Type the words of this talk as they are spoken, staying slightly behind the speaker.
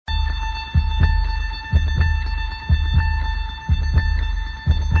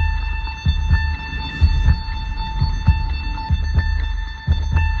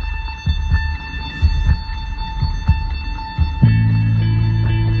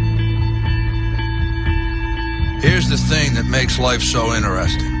Here's the thing that makes life so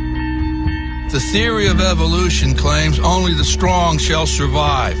interesting. The theory of evolution claims only the strong shall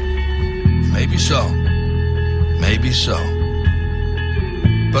survive. Maybe so. Maybe so.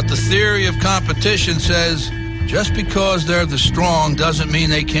 But the theory of competition says just because they're the strong doesn't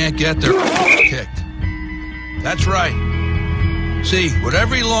mean they can't get their kicked. That's right. See, what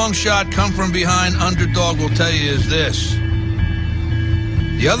every long shot come from behind underdog will tell you is this.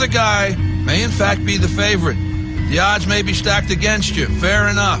 The other guy may in fact be the favorite. The odds may be stacked against you. Fair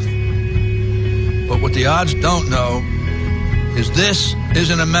enough. But what the odds don't know is this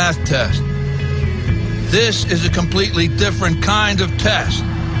isn't a math test. This is a completely different kind of test.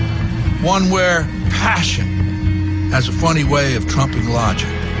 One where passion has a funny way of trumping logic.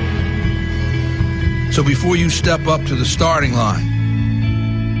 So before you step up to the starting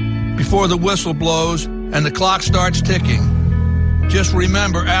line, before the whistle blows and the clock starts ticking, just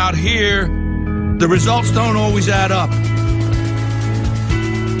remember, out here, the results don't always add up.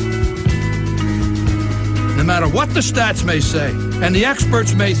 No matter what the stats may say, and the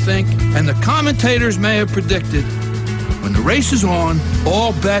experts may think, and the commentators may have predicted, when the race is on,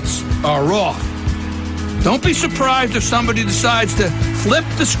 all bets are off. Don't be surprised if somebody decides to flip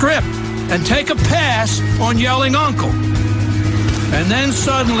the script and take a pass on yelling uncle. And then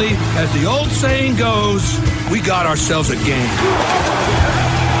suddenly, as the old saying goes, we got ourselves a game.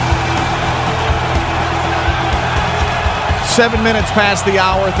 7 minutes past the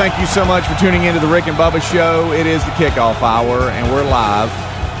hour. Thank you so much for tuning into the Rick and Bubba Show. It is the kickoff hour, and we're live.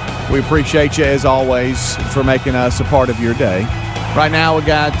 We appreciate you, as always, for making us a part of your day. Right now, we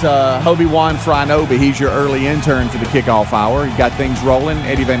got Hobie-Wan Frinobi. He's your early intern for the kickoff hour. He's got things rolling.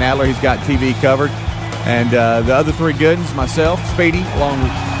 Eddie Van Adler, he's got TV covered. And the other three good ones, myself, Speedy, along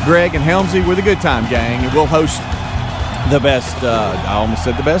with Greg and Helmsy, we're the Good Time Gang. And we'll host the best, I almost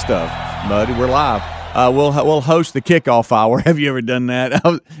said the best of, but we're live. We'll host the kickoff hour. Have you ever done that?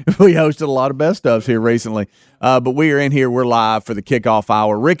 We hosted a lot of best ofs here recently. But we are in here. We're live for the kickoff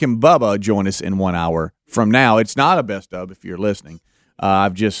hour. Rick and Bubba join us in 1 hour from now. It's not a best of if you're listening.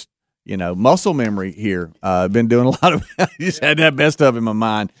 I've just, muscle memory here. I've been doing a lot of – I just had that best of in my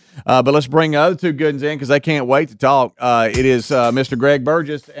mind. But let's bring the other two good ones in because they can't wait to talk. It is Mr. Greg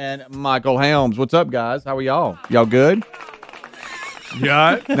Burgess and Michael Helms. What's up, guys? How are y'all? Y'all good? You all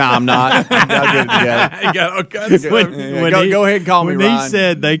right? No, I'm not. I'll get it together. You got all kinds of Go ahead and call me Ryan. When he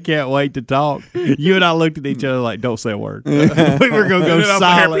said they can't wait to talk, you and I looked at each other like, don't say a word. We were going to go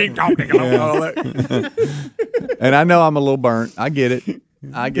silent. And I know I'm a little burnt. I get it.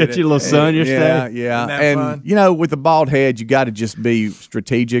 I get your little son yesterday. Yeah. And, with the bald head, you got to just be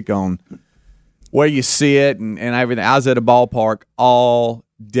strategic on where you sit and everything. I was at a ballpark all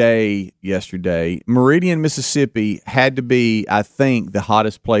day yesterday. Meridian, Mississippi had to be, I think, the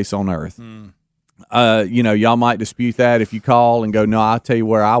hottest place on earth. Y'all might dispute that if you call and go, no, I'll tell you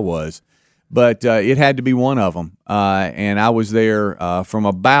where I was. But it had to be one of them. And I was there from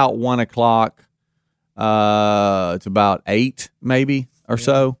about 1 o'clock to about 8 maybe or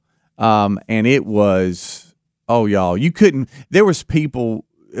so. And it was, y'all, you couldn't, there was people,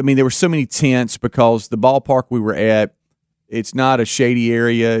 there were so many tents because the ballpark we were at, it's not a shady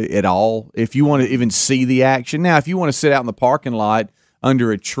area at all. If you want to even see the action. Now, if you want to sit out in the parking lot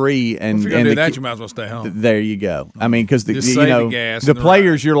under a tree and if you're going to do that, you might as well stay home. There you go. Because the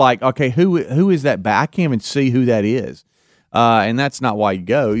players, you're like, okay, who is that? I can't even see who that is. And that's not why you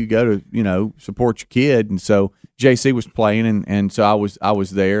go. You go to support your kid. And so JC was playing, and so I was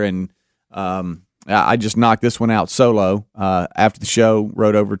there, and I just knocked this one out solo after the show.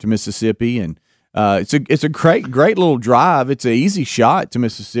 Rode over to Mississippi, and it's a great little drive. It's an easy shot to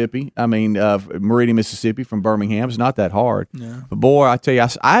Mississippi. Meridian, Mississippi from Birmingham. It's not that hard. Yeah. But boy, I tell you,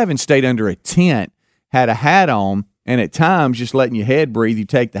 I haven't stayed under a tent, had a hat on, and at times just letting your head breathe, you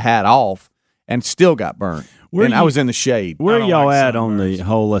take the hat off, and still got burnt. I was in the shade. Where are y'all at on the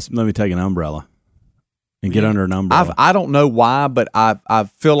whole? Let me take an umbrella and get under an umbrella. I don't know why, but I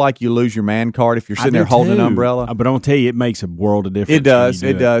feel like you lose your man card if you're sitting there holding an umbrella. But I'm gonna tell you, it makes a world of difference.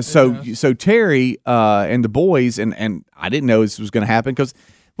 It does. So Terry and the boys, and I didn't know this was going to happen because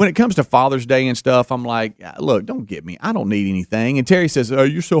when it comes to Father's Day and stuff, I'm like, look, don't get me. I don't need anything. And Terry says, oh,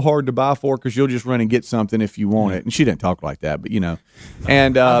 you're so hard to buy for because you'll just run and get something if you want it. And she didn't talk like that, but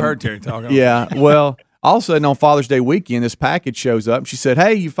And I've heard Terry talk. Yeah, well. All of a sudden, on Father's Day weekend, this package shows up. She said,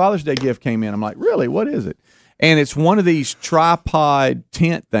 hey, your Father's Day gift came in. I'm like, really? What is it? And it's one of these tripod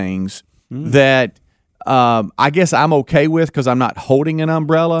tent things that I guess I'm okay with because I'm not holding an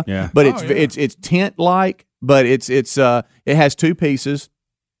umbrella. Yeah. But it's tent-like, but it has two pieces.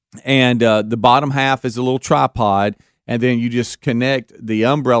 And the bottom half is a little tripod, and then you just connect the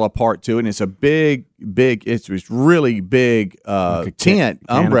umbrella part to it, and it's a big, it's really big like tent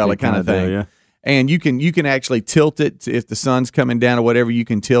umbrella kind of thing. deal, yeah. And you can actually tilt it if the sun's coming down or whatever. You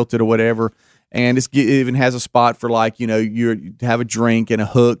can tilt it or whatever. And it even has a spot for you have a drink and a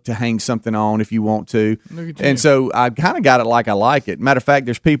hook to hang something on if you want to. And so I kind of got it like I like it. Matter of fact,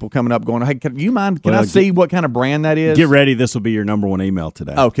 there's people coming up going, "Hey, can you mind? Can I see what kind of brand that is?" Get ready. This will be your number one email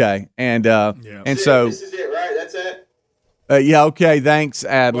today. Okay, and so this is it, right? That's it. yeah, okay. Thanks,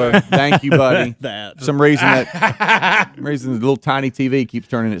 Adler. Thank you, buddy. Some reason the little tiny TV keeps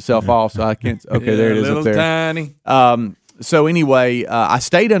turning itself off, so I can't. Okay, there it is up there. Tiny. So anyway, I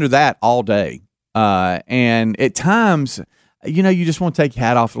stayed under that all day, and at times, you just want to take your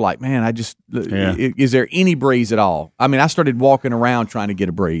hat off. Like, man, is there any breeze at all? I mean, I started walking around trying to get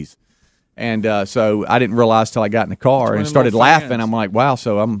a breeze, and so I didn't realize till I got in the car and started laughing. I'm like, wow,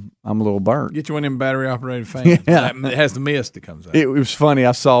 so I'm a little burnt. Get you one of them battery operated fans. Yeah. It has the mist that comes out. It was funny.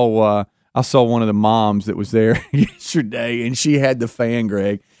 I saw one of the moms that was there yesterday, and she had the fan,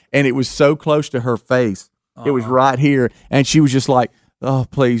 Greg, and it was so close to her face. It was right here, and she was just like, "Oh,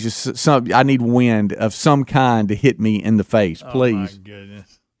 please, just I need wind of some kind to hit me in the face, please." Oh my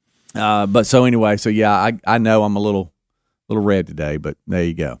goodness. But so anyway, I know I'm a little red today, but there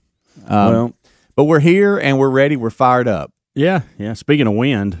you go. But we're here and we're ready. We're fired up. Yeah. Speaking of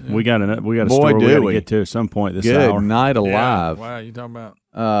wind, we got a story we got to get to at some point this hour. Good night alive. Yeah. Wow, you talking about?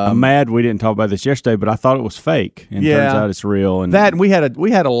 I'm mad we didn't talk about this yesterday, but I thought it was fake, and turns out it's real. And we had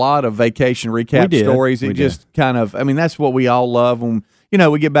a lot of vacation recap stories. It just kind of, I mean, that's what we all love when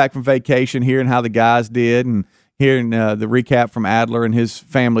we get back from vacation, hearing how the guys did, and hearing the recap from Adler and his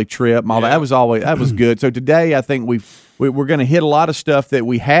family trip. And all that was good. So today, I think we're going to hit a lot of stuff that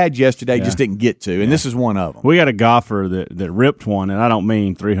we had yesterday, just didn't get to, and this is one of them. We got a golfer that ripped one, and I don't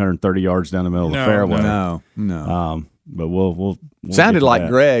mean 330 yards down the middle of the fairway. No. But we'll sounded like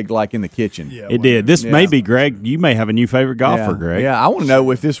Greg, like in the kitchen. Yeah, it did. This may be Greg. You may have a new favorite golfer, Greg. Yeah, I want to know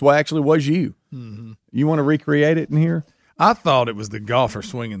if this actually was you. Mm-hmm. You want to recreate it in here? I thought it was the golfer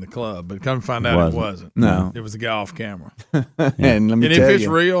swinging the club, but come to find out it wasn't. No. It was a golf camera. And let me and tell if it's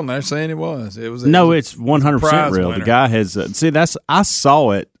you, real, and they're saying it was. It's 100% real. winner. The guy has I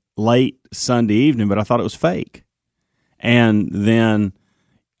saw it late Sunday evening, but I thought it was fake. And then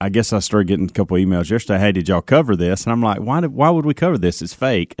I guess I started getting a couple of emails yesterday. Hey, did y'all cover this? And I'm like, why would we cover this? It's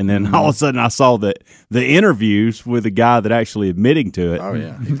fake. And then all of a sudden I saw the interviews with the guy that actually admitting to it. Oh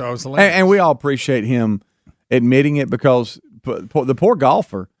yeah, he thought it was hilarious. and we all appreciate him admitting it, because the poor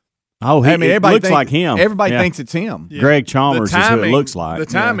golfer. Oh, everybody looks like him. Everybody thinks it's him. Yeah. Greg Chalmers is who it looks like. The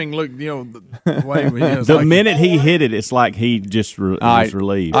timing looked, the way the minute he hit it, it's like he just was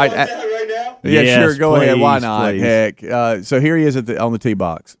relieved. All right, Right now? yeah, Yes, sure, go ahead. Why not? please. Heck, so here he is on the tee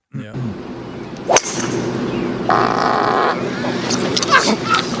box. Yeah.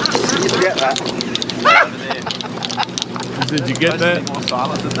 Did you get that?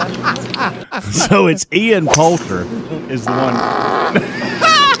 So it's Ian Poulter is the one.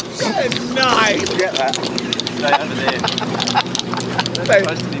 Nice.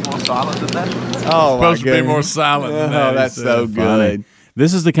 Oh, my Supposed to be more silent than that. Oh, that's he so said. good.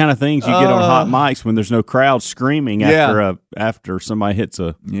 This is the kind of things you get on hot mics when there's no crowd screaming after somebody hits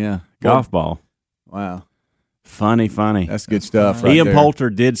a golf ball. Wow. Funny. That's good stuff. Right Ian there. Poulter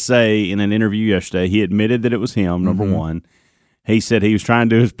did say in an interview yesterday, he admitted that it was him, number one. He said he was trying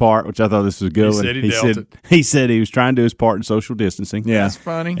to do his part, which I thought this was a good. He said he dealt it. He said he was trying to do his part in social distancing. Yeah. That's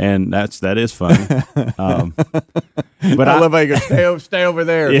funny. And that is funny. But I love how you go, stay over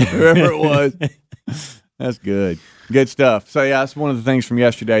there, whoever it was. That's good. Good stuff. So, that's one of the things from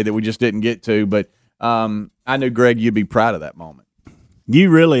yesterday that we just didn't get to, but I knew, Greg, you'd be proud of that moment. You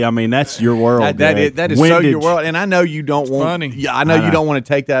really, that's your world. That is so your world, and I know you don't want. Funny. Yeah, I know you don't want to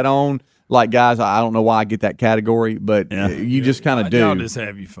take that on. Like, guys, I don't know why I get that category, but you just kind of do. Y'all just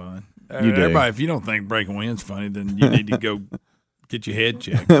have you fun. You do. Everybody, if you don't think breaking wind's funny, then you need to go get your head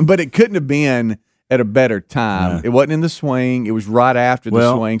checked. But it couldn't have been at a better time. Yeah. It wasn't in the swing. It was right after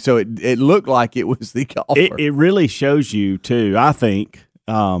the swing, so it looked like it was the golfer. It really shows you too. I think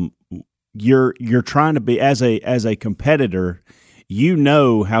you're trying to be as a competitor. You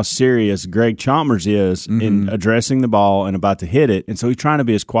know how serious Greg Chalmers is in addressing the ball and about to hit it, and so he's trying to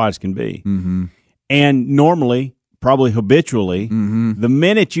be as quiet as can be. Mm-hmm. And normally, probably habitually, the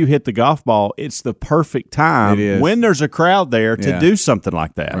minute you hit the golf ball, it's the perfect time when there's a crowd there to do something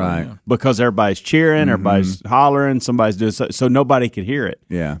like that, right? Because everybody's cheering, everybody's hollering, somebody's doing so nobody could hear it.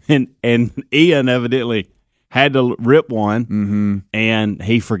 Yeah, and Ian evidently had to rip one, and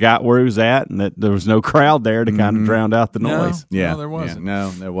he forgot where he was at, and that there was no crowd there to kind of drown out the noise. Yeah, No, there wasn't. Yeah, no,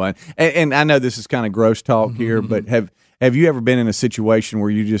 there wasn't. And I know this is kind of gross talk here, but have you ever been in a situation where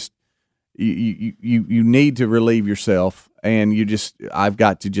you just you need to relieve yourself, and you just I've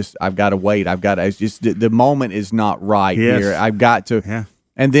got to wait. It's just the moment is not right here. I've got to. Yeah.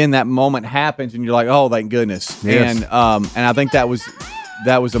 And then that moment happens, and you're like, "Oh, thank goodness!" Yes. And I think that was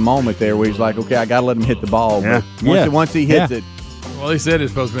a moment there where he's like, "Okay, I got to let him hit the ball." Yeah. But once he hits it, Well, he said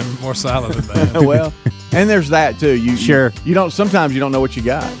it's supposed to be more silent than that. well, and there's that too. Sure. You don't. Sometimes you don't know what you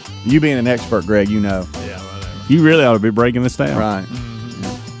got. You being an expert, Greg, you know. Yeah, whatever. You really ought to be breaking this down. Right.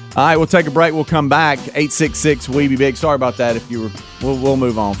 All right, we'll take a break. We'll come back. 866 We Be Big. Sorry about that. If you were, we'll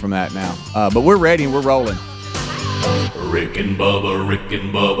move on from that now. But we're ready and we're rolling. Rick and Bubba, Rick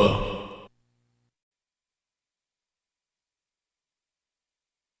and Bubba.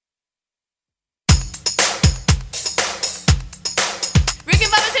 Rick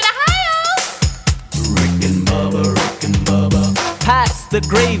and Bubba's in Ohio. Rick and Bubba, Rick and Bubba. Pass the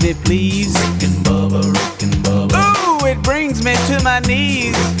gravy, please. Rick and Bubba, Rick and Bubba. Ooh, it brings me to my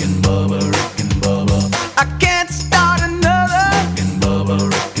knees. Rick and Bubba, Rick and Bubba. I can't start another. Rick and Bubba,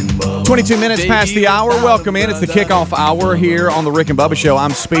 Rick and Bubba. 22 minutes past the hour. Welcome in. It's the kickoff hour here on the Rick and Bubba Show.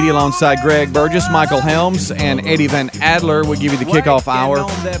 I'm Speedy alongside Greg Burgess, Michael Helms, and Eddie Van Adler. We give you the kickoff hour.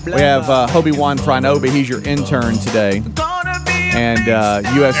 We have Hobie Wan Frinobi. He's your intern today. And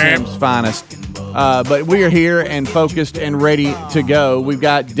USM's finest. But we are here and focused and ready to go. We've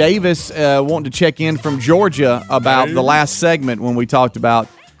got Davis wanting to check in from Georgia about the last segment when we talked about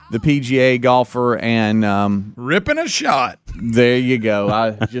the PGA golfer and Ripping a shot. there you go.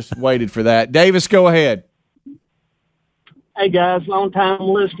 I just waited for that. Davis, go ahead. Hey, guys, long-time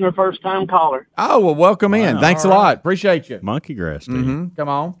listener, first-time caller. Oh, well, welcome in. Thanks a lot. Appreciate you. Monkey grass, dude. Come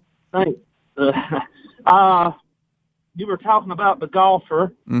on. Thanks. You were talking about the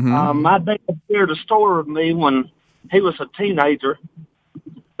golfer. My dad shared a story with me when he was a teenager.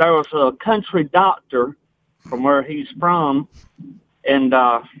 There was a country doctor from where he's from, and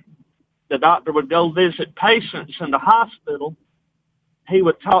the doctor would go visit patients in the hospital. He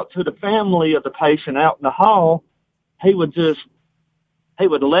would talk to the family of the patient out in the hall. He would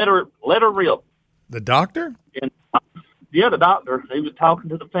let her rip. The doctor? And the doctor, he was talking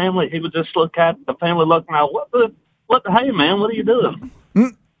to the family. He would just look at the family, looking out. What the hey, man? What are you doing?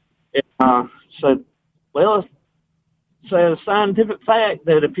 And, said, well, it's a scientific fact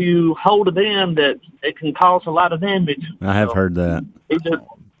that if you hold it in, that it can cause a lot of damage. I have heard that. He just,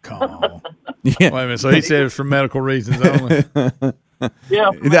 Come on. Wait a minute. So he said it's for medical reasons only.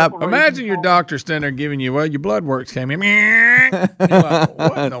 yeah. Imagine your doctor standing there giving you, well, your blood works came in. You're like,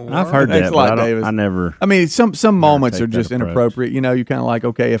 what in the world? I've heard Thanks that, a lot, but Davis. I never. I mean, some moments take are just that approach. inappropriate. You know, you kind of like,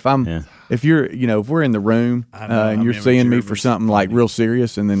 okay, if you're, if we're in the room and you're seeing me for something like real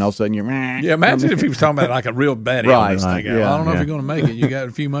serious, and then all of a sudden you're, Yeah, imagine if he was talking about like a real bad Right. illness thing. Yeah, I don't know if yeah. you're going to make it. You got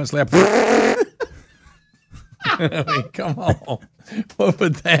a few months left. I mean, come on. What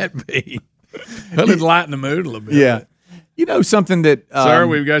would that be? Well, it'd lighten the mood a little bit. yeah. You know, something that, Sir,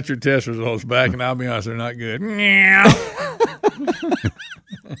 we've got your test results back, and I'll be honest, they're not good.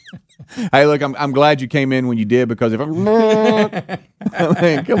 hey, look, I'm glad you came in when you did, because if I'm, I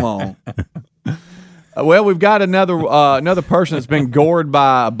mean, come on. Well, we've got another person that's been gored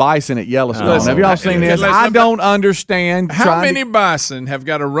by a bison at Yellowstone. Listen, have y'all seen this? listen, I don't understand. How many bison have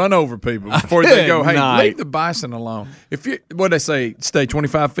got to run over people before they go, hey, night. leave the bison alone? If you, what they say, stay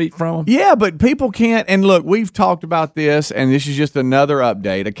 25 feet from them? Yeah, but people can't. And look, we've talked about this, and this is just another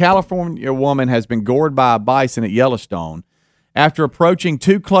update. A California woman has been gored by a bison at Yellowstone after approaching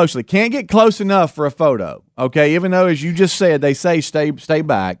too closely. Can't get close enough for a photo, okay? Even though, as you just said, they say stay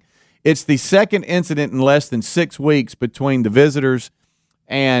back. It's the second incident in less than 6 weeks between the visitors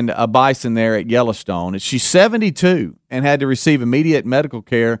and a bison there at Yellowstone. She's 72 and had to receive immediate medical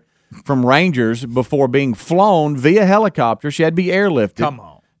care from rangers before being flown via helicopter. She had to be airlifted. Come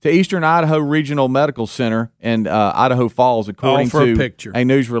on. To Eastern Idaho Regional Medical Center in Idaho Falls, according for a to picture. a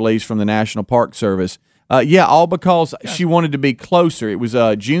news release from the National Park Service. All because she wanted to be closer. It was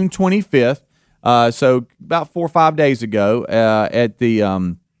June 25th, so about 4 or 5 days ago at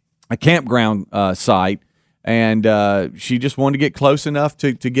the a campground site, and she just wanted to get close enough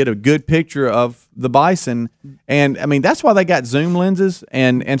to get a good picture of the bison. And, I mean, that's why they got zoom lenses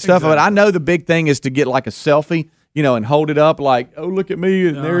and stuff. But I know the big thing is to get like a selfie, and hold it up like, oh, look at me,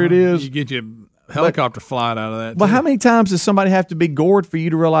 and there it is. You get your helicopter flight out of that. Well, too. how many times does somebody have to be gored for you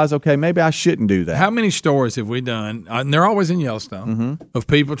to realize, okay, maybe I shouldn't do that? How many stories have we done, and they're always in Yellowstone, of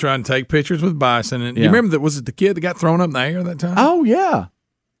people trying to take pictures with bison? And you remember, was it the kid that got thrown up in the air that time? Oh, yeah.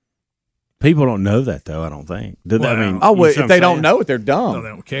 People don't know that though. I don't think. Did Well, I mean? Oh, well, you see if what they I'm don't saying? know it, they're dumb. No, they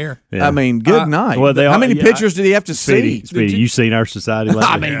don't care. Yeah. I mean, good night. well, How many pictures did he have to see? Speedy, you seen our society lately?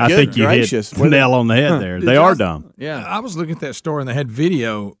 I mean, I good think you gracious. hit the nail on the head there. They are dumb. Yeah. I was looking at that store and they had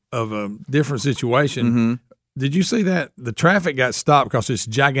video of a different situation. Mm-hmm. Did you see that the traffic got stopped because this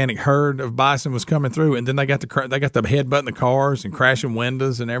gigantic herd of bison was coming through, and then they got the headbutting the cars and crashing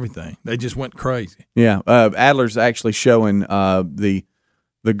windows and everything. They just went crazy. Yeah. Adler's actually showing the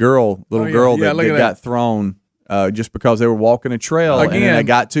little girl that got thrown just because they were walking a trail and then they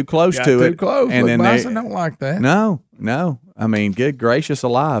got too close to it. And then bison don't like that. No. I mean, good gracious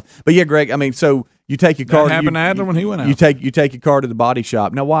alive. But yeah, Greg. I mean, so you take your car. That happened to Adler when he went out. You take your car to the body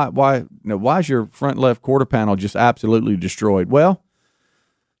shop. Now, why is your front left quarter panel just absolutely destroyed? Well,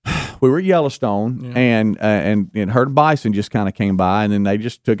 we were at Yellowstone and a herd of bison just kind of came by, and then they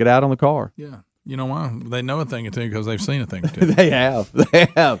just took it out on the car. Yeah. You know why? They know a thing or two because they've seen a thing or two. They have.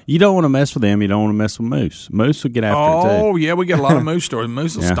 You don't want to mess with them. You don't want to mess with moose. Moose will get after it too. Oh, yeah, we got a lot of moose stories.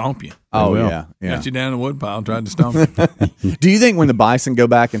 Moose will stomp you. Oh, will. yeah. Got you down in the woodpile, tried to stomp you. Do you think when the bison go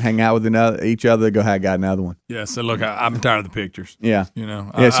back and hang out with each other, they go, "Hey, I got another one"? Yeah, so look, I'm tired of the pictures. Yeah. You know,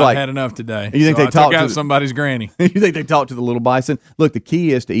 Yeah, it's I like- had enough today. You think so they I talk took to out the- somebody's granny? You think they talk to the little bison? Look, the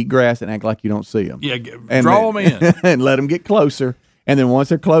key is to eat grass and act like you don't see them. Yeah, draw them in. and let them get closer. And then once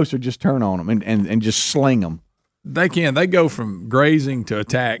they're closer, just turn on them and just sling them. They can. They go from grazing to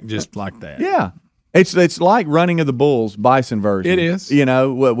attack just like that. Yeah. It's like running of the bulls, bison version. It is. You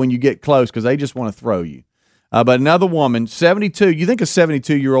know, when you get close because they just want to throw you. But another woman, 72, you think a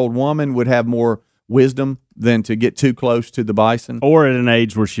 72-year-old woman would have more wisdom than to get too close to the bison? Or at an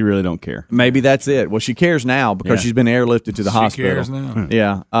age where she really don't care. Maybe that's it. Well, she cares now because Yeah. she's been airlifted to the hospital. Cares now.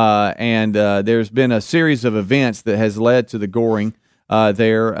 Yeah, and there's been a series of events that has led to the goring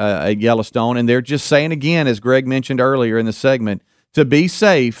there at Yellowstone, and they're just saying again, as Greg mentioned earlier in the segment, to be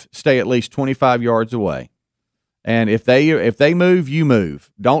safe, stay at least 25 yards away. And if they move, you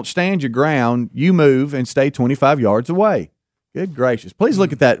move. Don't stand your ground. You move and stay 25 yards away. Good gracious! Please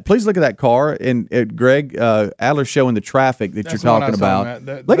look at that. Please look at that car. And Greg Adler's showing the traffic that That's you're what I talking was about. talking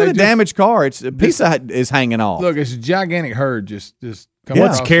about. Look at They the just- damaged car. It's a piece is hanging off. Look, it's a gigantic herd just coming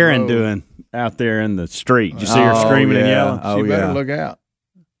What's across Karen the road. doing out there in the street? Did you see her screaming and yelling? Oh, She better yeah. look out.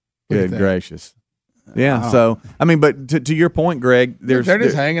 Look at Good that. gracious. Yeah. So I mean, but to your point, Greg, they're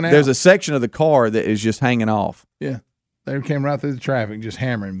just hanging out. There's a section of the car that is just hanging off. Yeah. They came right through the traffic, just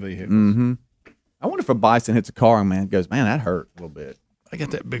hammering vehicles. Mm-hmm. I wonder if a bison hits a car and man goes, man, that hurt a little bit. They got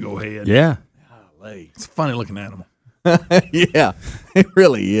that big old head. Yeah. It's a funny looking animal. Yeah, it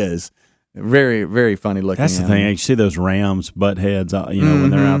really is. Very, very funny looking. That's the animal. thing. You see those rams butt heads, when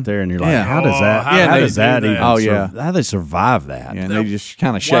they're out there, and you're like, Yeah. how does that? how how do does they that do even? that? Oh, yeah. How do they survive that? Yeah, and they just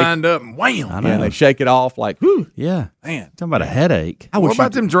kind of shake. Wind up and wham. I know. Yeah, they shake it off like, whew, Yeah. man. Talking about a headache. I What wish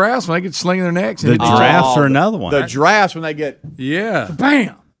about them giraffes when they get slinging their necks? The And giraffes are another one. The giraffes when they get, yeah.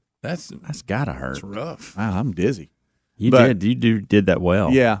 Bam. That's That's gotta hurt. rough. wow, I'm dizzy. You but- did that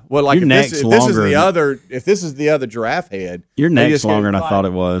well. Yeah, well, like Your if neck's this is longer the than- other, if this is the other giraffe head, Your they neck's just go longer than I like- thought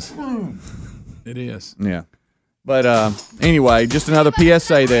it was. It is. Yeah, but anyway, just another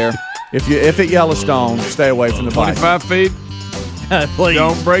PSA there. If at Yellowstone, stay away from the bison. 25 feet. Please.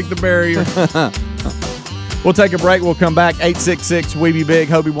 Don't break the barrier. We'll take a break. We'll come back. 866 We Be Big.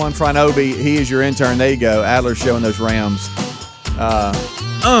 Hobie One Front Obi. He is your intern. There you go. Adler's showing those Rams.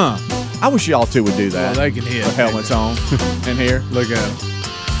 I wish y'all two would do Well, that. they can hit. With helmets on in here. Look at them.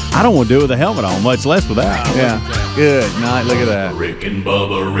 I don't want to do it with a helmet on, much less without. Yeah. Good night. Look at that. Rick and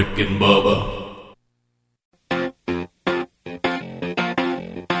Bubba, Rick and Bubba.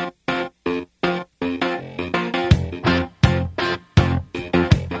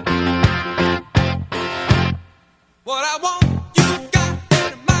 What I want, you got,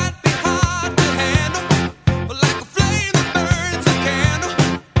 and it might be hard to handle. But like a flame that burns a candle,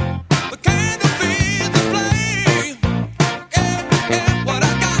 the candle feeds the flame. Yeah, what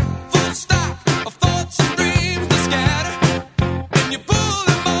I got, full stock of thoughts and dreams that scatter. And you pull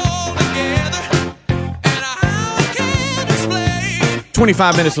them all together, and I can't explain.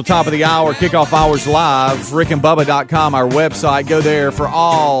 25 minutes till top of the hour. Kickoff hours live. RickandBubba.com, our website. Go there for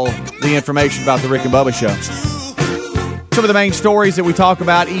all the information about the Rick and Bubba Show. Some of the main stories that we talk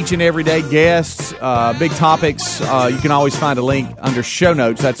about each and every day, guests, big topics. You can always find a link under show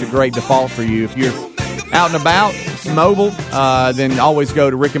notes. That's a great default for you. If you're out and about, mobile, then always go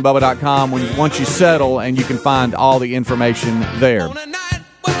to rickandbubba.com once you settle, and you can find all the information there.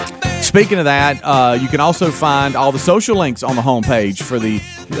 Speaking of that, you can also find all the social links on the homepage for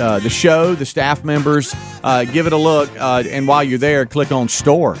the show, the staff members. Give it a look, and while you're there, click on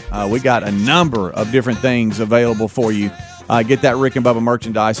store. We got a number of different things available for you get that Rick and Bubba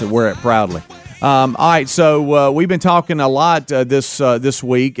merchandise and wear it proudly. All right, so we've been talking a lot this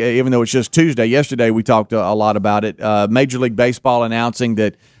week, even though it's just Tuesday. Yesterday we talked a lot about it. Major League Baseball announcing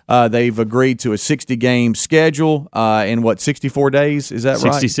that they've agreed to a 60-game schedule in 64 days? Is that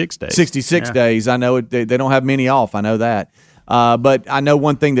right? 66 days. 66 days. I know they don't have many off. I know that. But I know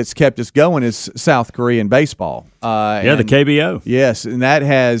one thing that's kept us going is South Korean baseball. The KBO. Yes, and that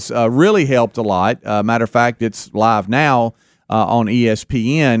has really helped a lot. Matter of fact, it's live now on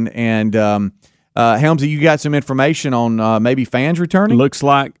ESPN. And Helmsy, you got some information on maybe fans returning? Looks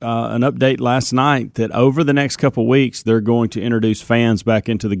like an update last night that over the next couple of weeks, they're going to introduce fans back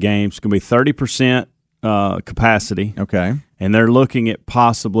into the games. It's going to be 30% capacity. Okay. And they're looking at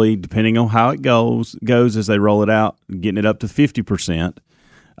possibly, depending on how it goes as they roll it out, getting it up to 50%.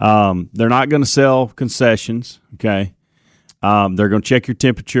 They're not going to sell concessions, okay? They're going to check your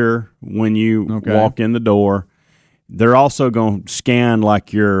temperature when you walk in the door. They're also going to scan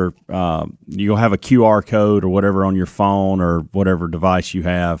like you'll have a QR code or whatever on your phone or whatever device you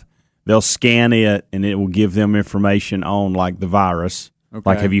have. They'll scan it, and it will give them information on like the virus. Okay.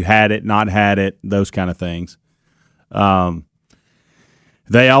 Like have you had it, not had it, those kind of things.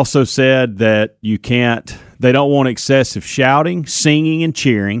 They also said that they don't want excessive shouting, singing, and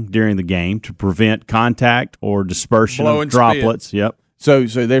cheering during the game to prevent contact or dispersion of droplets. Spit. Yep. So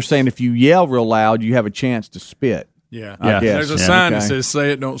they're saying if you yell real loud, you have a chance to spit. Yeah. I guess. There's a sign that says,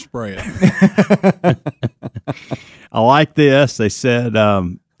 say it, don't spray it. I like this. They said,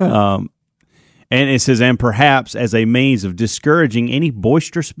 and it says, and perhaps as a means of discouraging any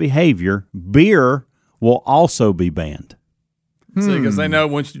boisterous behavior, beer will also be banned. See, because they know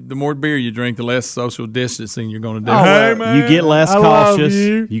the more beer you drink, the less social distancing you're going to do. Hey, man, you get less cautious.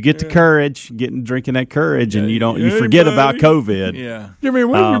 You get the courage, drinking that courage, and you forget about COVID. Yeah. Give me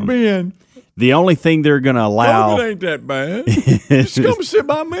where you been. The only thing they're going to allow. COVID ain't that bad. Just come and sit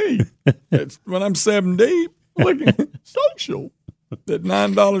by me. It's when I'm 7 deep, looking social. At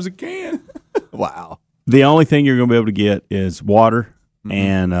 $9 a can. Wow. The only thing you're going to be able to get is water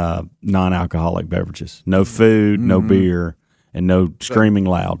and non-alcoholic beverages. No food, no beer. And no screaming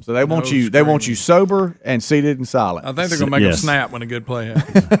loud. So they want you. They want you sober and seated and silent. I think they're going to make them snap when a good play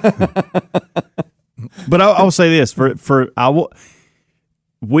happens. But I will say this: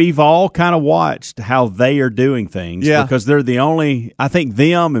 we've all kind of watched how they are doing things. Yeah. Because they're the only. I think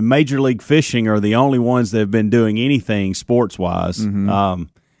them and Major League Fishing are the only ones that have been doing anything sports wise. And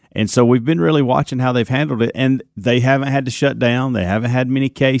so we've been really watching how they've handled it, and they haven't had to shut down. They haven't had many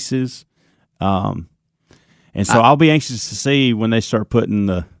cases. And so I'll be anxious to see when they start putting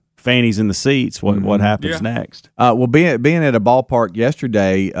the fannies in the seats what happens next. Well, being at a ballpark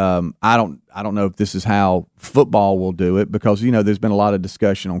yesterday, I don't know if this is how football will do it because there's been a lot of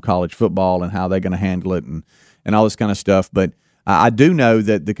discussion on college football and how they're going to handle it and all this kind of stuff. But I do know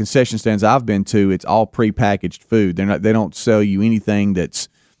that the concession stands I've been to, it's all prepackaged food. They don't sell you anything that's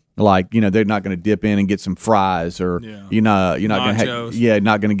like they're not going to dip in and get some fries or you're not going to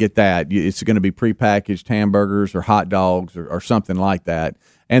not going to get that. It's going to be prepackaged hamburgers or hot dogs or something like that.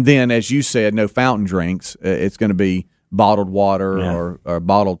 And then, as you said, no fountain drinks. It's going to be bottled water or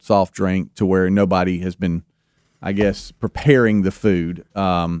bottled soft drink to where nobody has been, I guess, preparing the food.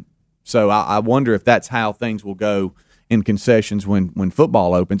 So I wonder if that's how things will go in concessions when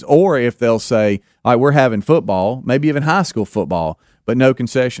football opens, or if they'll say, all right, we're having football, maybe even high school football, but no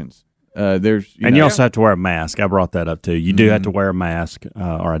concessions. You also have to wear a mask. I brought that up too. You do have to wear a mask,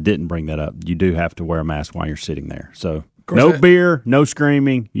 or I didn't bring that up. You do have to wear a mask while you're sitting there. So no beer, no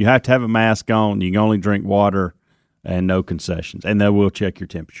screaming. You have to have a mask on. You can only drink water, and no concessions. And they will check your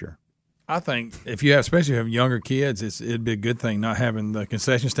temperature. I think especially if you have younger kids, it'd be a good thing not having the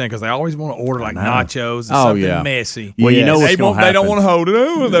concession stand because they always want to order like nachos and something messy. Well, you know what's going to happen. They don't want to hold it.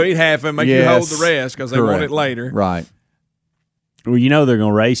 Oh, they'll eat half and make you hold the rest because they want it later. Right. Well, they're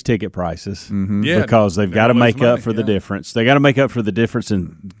going to raise ticket prices because they've got to make up for the difference. They got to make up for the difference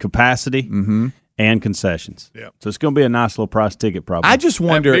in capacity and concessions. Yeah. So it's going to be a nice little price ticket problem. I just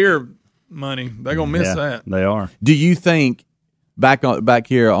wonder. That beer money, they're going to miss that. They are. Do you think back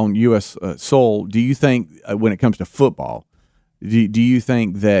here on U.S. soil? Do you think when it comes to football, do you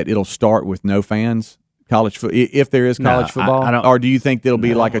think that it'll start with no fans? College if there is college football, I don't, or do you think there'll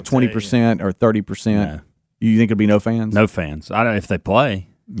be like a 20% or 30%? No. You think it'll be no fans? No fans. I don't. If they play,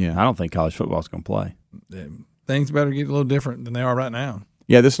 I don't think college football is going to play. Things better get a little different than they are right now.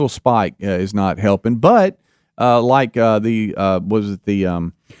 Yeah, this little spike is not helping. But like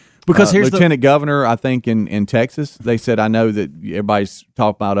the Because here's the- Lieutenant Governor, I think in Texas, they said, I know that everybody's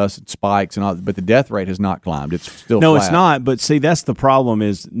talking about us at spikes and all, but the death rate has not climbed. It's still No, flat. it's not. But see, that's the problem.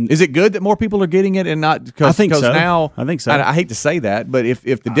 Is it good that more people are getting it and not? Cause, I think so. Now, I think so. I hate to say that, but if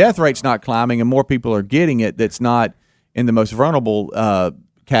the death rate's not climbing and more people are getting it, that's not in the most vulnerable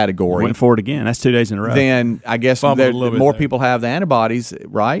category. Went for it again. That's 2 days in a row. Then I guess Fumbled a little bit more there. people have the antibodies,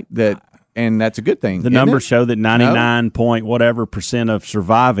 right? And that's a good thing. The isn't numbers it? show that 99 point whatever % of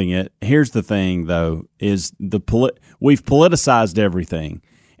surviving it. Here's the thing, though, is we've politicized everything,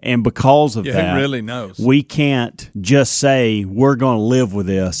 and because of that, who really knows? we can't just say we're going to live with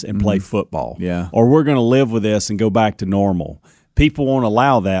this and play football, Yeah. or we're going to live with this and go back to normal. People won't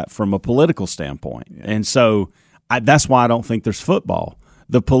allow that from a political standpoint, and so that's why I don't think there's football.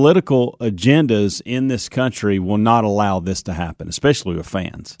 The political agendas in this country will not allow this to happen, especially with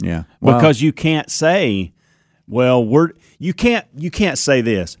fans. Yeah. Well, Because you can't say, well, you can't say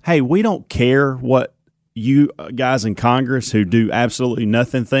this. Hey, we don't care what you guys in Congress who do absolutely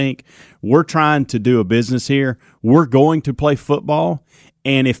nothing think. We're trying to do a business here. We're going to play football.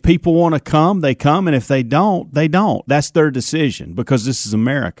 And if people want to come, they come. And if they don't, they don't. That's their decision because this is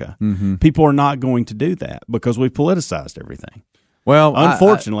America. Mm-hmm. People are not going to do that because we've politicized everything. well,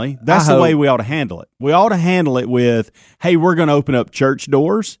 Unfortunately, that's the way we ought to handle it. We ought to handle it with, hey, we're going to open up church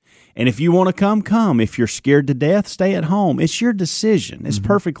doors, and if you want to come, come. If you're scared to death, stay at home. It's your decision. It's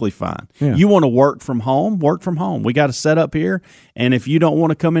perfectly fine. Yeah. You want to work from home, work from home. We got a set up here, and if you don't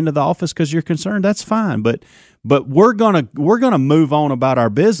want to come into the office because you're concerned, that's fine. But we're gonna move on about our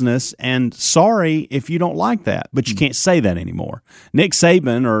business, and sorry if you don't like that, but you can't say that anymore. Nick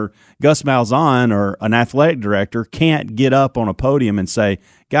Saban or Gus Malzahn or an athletic director can't get up on a podium and say,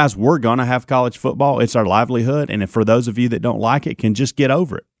 guys, we're gonna have college football. It's our livelihood, and if for those of you that don't like it, can just get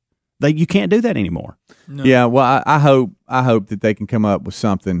over it. You can't do that anymore. Yeah, well, I hope that they can come up with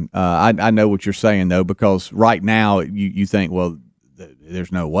something. I know what you're saying though, because right now you think, well,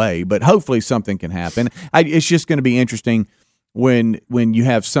 there's no way, but hopefully something can happen. It's just going to be interesting when you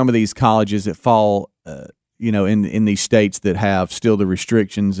have some of these colleges that fall, in these states that have still the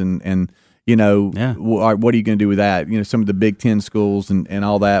restrictions and Yeah. what are you going to do with that? Some of the Big Ten schools and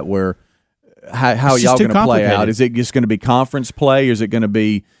all that. Where how are It's y'all just too going to play out? complicated. Is it just going to be conference play, or is it going to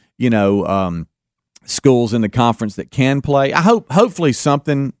be schools in the conference that can play? Hopefully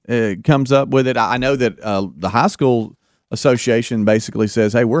something comes up with it. I know that the high school association basically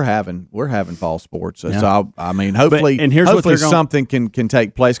says, "Hey, we're having fall sports." Yeah. So I mean, hopefully, and here's what hopefully they're gonna- something can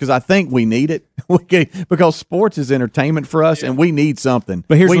take place because I think we need it because sports is entertainment for us, and we need something.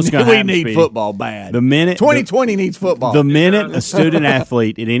 But here's we what's need, gonna we happen, need Speedy. football bad. The minute 2020 needs football. The minute a student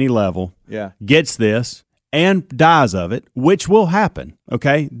athlete at any level Yeah. gets this and dies of it, which will happen,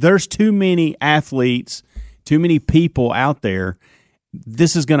 okay? There's too many athletes, too many people out there.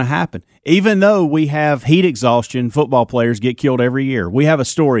 This is going to happen. Even though we have heat exhaustion, football players get killed every year. We have a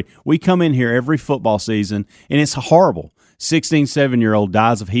story. We come in here every football season, and it's horrible. 16, 7-year-old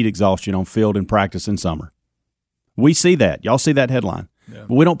dies of heat exhaustion on field in practice in summer. We see that. Y'all see that headline. Yeah.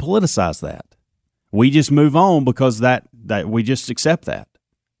 But we don't politicize that. We just move on because that we just accept that,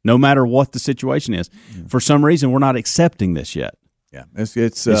 no matter what the situation is. For some reason, we're not accepting this yet. Yeah,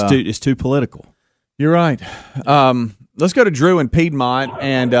 it's Too political. You're right. Let's go to Drew in Piedmont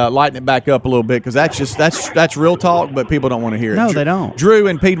and lighten it back up a little bit because that's real talk, but people don't want to hear it. No, they don't. Drew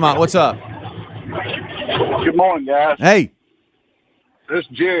in Piedmont, what's up? Good morning, guys. Hey. This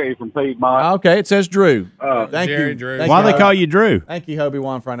is Jerry from Piedmont. Okay, it says Drew. Thank Jerry, you. Drew. Thank Why you, they Hobie. call you Drew? Thank you, Hobie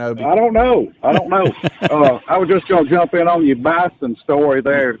One Front Hobie. I don't know. I was just going to jump in on your Bison story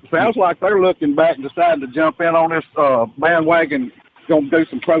there. Sounds like they're looking back and deciding to jump in on this bandwagon, going to do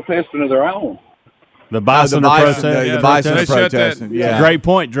some protesting of their own. The Bison the are Bison, protesting. the Bison They are shut that- protesting. Yeah. Great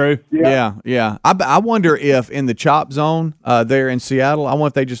point, Drew. Yeah. I wonder if in the chop zone there in Seattle, I wonder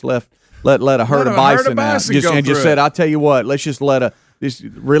if they just let a herd of bison out go and just through said, it. "I'll tell you what, let's just just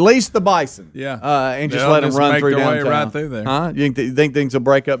release the bison, Yeah. and just They'll let them just run make through their way downtown." right through there. Huh? You think things will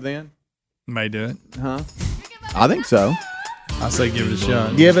break up then? May do it. I think so. I say give it a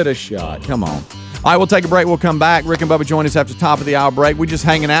shot. Give it a shot. Come on. All right, we'll take a break. We'll come back. Rick and Bubba join us after the top of the hour break. We're just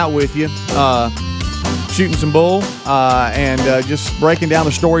hanging out with you, shooting some bull, and just breaking down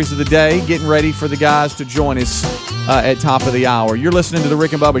the stories of the day, getting ready for the guys to join us at top of the hour. You're listening to the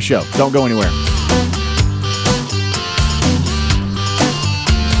Rick and Bubba Show. Don't go anywhere.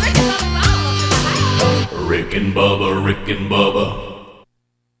 Rick and Bubba, Rick and Bubba.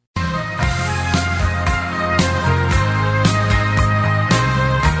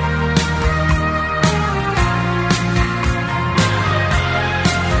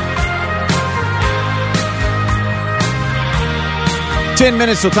 10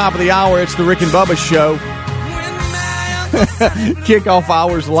 minutes till top of the hour. It's the Rick and Bubba Show. Kickoff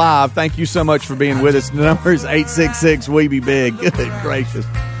hours live. Thank you so much for being with us. The number is 866 We Be Big. Good gracious.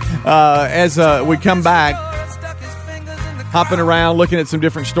 As we come back, hopping around, looking at some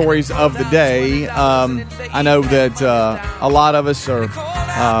different stories of the day. I know that a lot of us are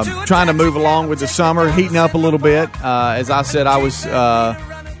trying to move along with the summer, heating up a little bit. As I said, I was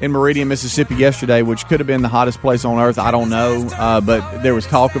in Meridian, Mississippi yesterday, which could have been the hottest place on earth. I don't know, but there was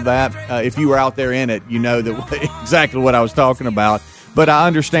talk of that. If you were out there in it, you know that exactly what I was talking about. But I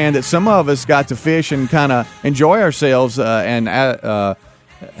understand that some of us got to fish and kind of enjoy ourselves.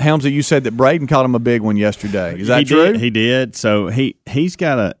 Helmsy, you said that Braden caught him a big one yesterday. Is that true? He did. So he's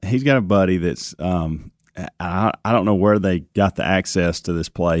got a buddy that's I don't know where they got the access to this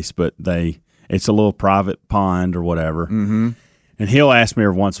place, but it's a little private pond or whatever. Mm-hmm. And he'll ask me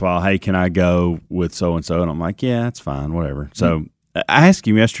every once in a while, hey, can I go with so-and-so? And I'm like, yeah, that's fine, whatever. So I asked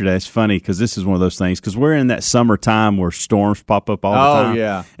him yesterday. It's funny because this is one of those things because we're in that summertime where storms pop up all the time. Oh,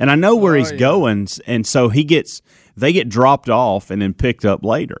 yeah. And I know where he's going, and so they get dropped off and then picked up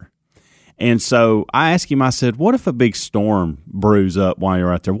later. And so I asked him, I said, what if a big storm brews up while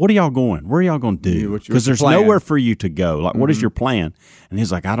you're out there? What are y'all going? Where are y'all going to do? Because there's nowhere for you to go. Like, what is your plan? And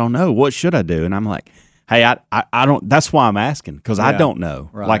he's like, I don't know. What should I do? And I'm like, hey, I don't. That's why I'm asking because I don't know.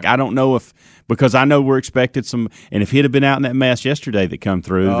 Right. Like I don't know because I know we're expected some. And if he'd have been out in that mess yesterday that come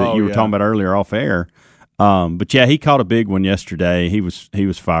through that you were talking about earlier off air, but yeah, he caught a big one yesterday. He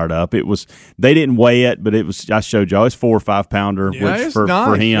was fired up. They didn't weigh it, but it was. I showed y'all. It's 4 or 5 pounder, which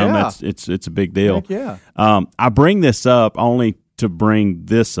for him, it's a big deal. Heck yeah. I bring this up only to bring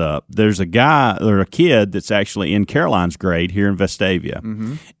this up. There's a guy or a kid that's actually in Caroline's grade here in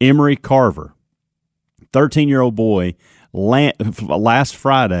Vestavia, Emery Carver. 13-year-old boy last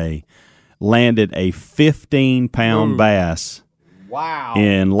Friday landed a 15-pound bass. Wow.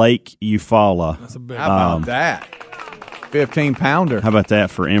 In Lake Eufaula. That's a big How about that? 15-pounder. How about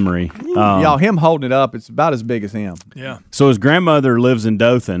that for Emery? Y'all, him holding it up, it's about as big as him. Yeah. So his grandmother lives in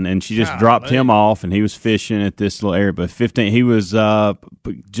Dothan, and she just dropped him off, and he was fishing at this little area. But 15, he was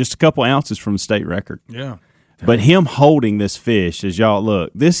just a couple ounces from the state record. Yeah. But him holding this fish, as y'all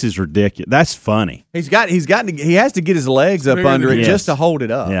look, this is ridiculous. That's funny. He has to get his legs up under it just to hold it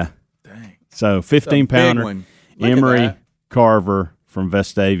up. Yeah. Dang. So 15-pounder, Emery Carver from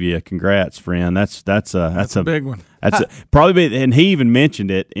Vestavia. Congrats, friend. That's a big one. That's probably, and he even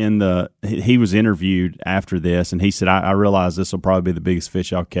mentioned it he was interviewed after this, and he said, I realize this will probably be the biggest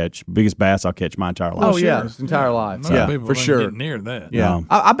biggest bass I'll catch my entire life. Oh, yeah, his entire life. Most people for don't sure. get near that. Yeah.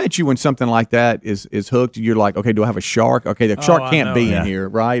 I bet you when something like that is hooked, you're like, okay, do I have a shark? Okay, the shark can't be in here,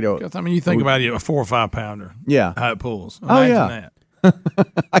 right? Or, you think about it, a 4 or 5 pounder. Yeah. How it pulls. Imagine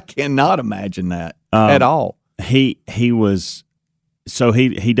that. I cannot imagine that at all. He was... So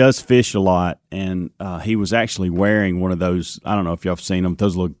he does fish a lot, and he was actually wearing one of those, I don't know if y'all have seen them,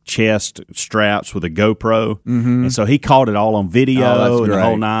 those little chest straps with a GoPro. Mm-hmm. And so he caught it all on video and the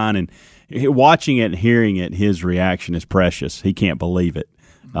whole nine. And watching it and hearing it, his reaction is precious. He can't believe it.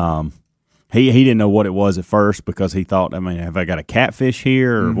 He didn't know what it was at first because he thought, have I got a catfish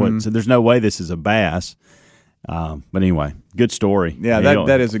here or what? So there's no way this is a bass. But anyway, good story. Yeah,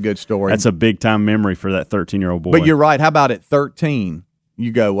 that is a good story. That's a big time memory for that 13-year-old boy. But you're right. How about at 13?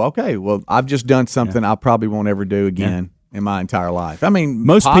 You go, okay, well, I've just done something I probably won't ever do again in my entire life. I mean,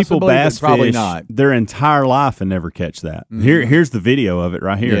 most people bass probably fish not their entire life and never catch that. Mm-hmm. Here's the video of it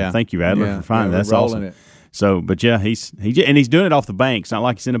right here. Yeah. Thank you, Adler, for finding that's awesome. It. So, but yeah, he's doing it off the bank. It's not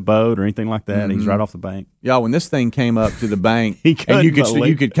like he's in a boat or anything like that. Mm-hmm. He's right off the bank. Y'all, when this thing came up to the bank, and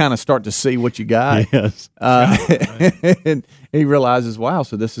you could kind of start to see what you got. Yes. And he realizes, wow,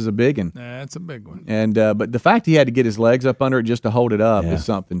 so this is a big one. That's a big one. And but the fact he had to get his legs up under it just to hold it up is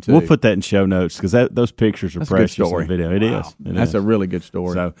something too. We'll put that in show notes because those pictures are precious in the video. It is. That's a really good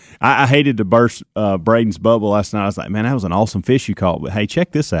story. So I hated to burst Braden's bubble last night. I was like, man, that was an awesome fish you caught. But hey,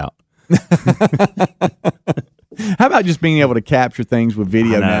 check this out. How about just being able to capture things with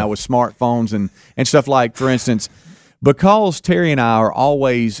video now with smartphones and stuff like, for instance, because Terry and I are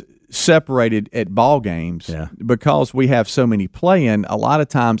always separated at ball games because we have so many playing, a lot of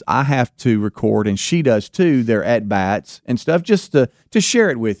times I have to record, and she does too, their at-bats and stuff just to share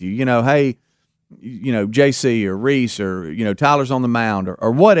it with you. Hey, JC or Reese or, Tyler's on the mound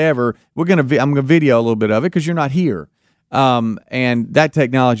or whatever. I'm going to video a little bit of it because you're not here. And that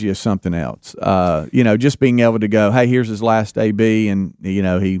technology is something else. Just being able to go, hey, here's his last AB, and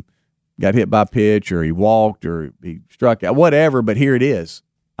he got hit by a pitch, or he walked, or he struck out, whatever. But here it is.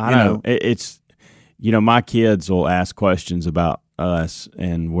 I know it's. My kids will ask questions about us,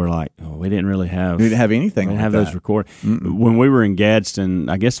 and we're like, oh, we didn't really have We didn't have anything We didn't like have those that. recorded. When we were in Gadsden,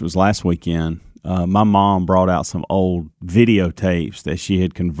 I guess it was last weekend, my mom brought out some old videotapes that she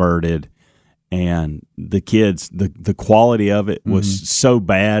had converted, and the kids, the quality of it was so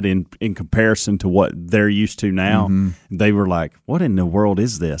bad in comparison to what they're used to now. They were like, what in the world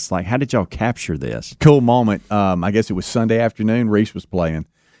is this? Like, how did y'all capture this? Cool moment. I guess it was Sunday afternoon. Reese was playing,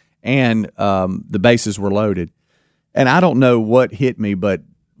 and the bases were loaded. And I don't know what hit me, but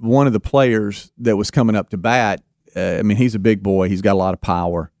one of the players that was coming up to bat, he's a big boy. He's got a lot of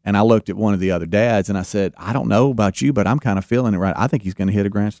power. And I looked at one of the other dads, and I said, I don't know about you, but I'm kind of feeling it right. I think he's going to hit a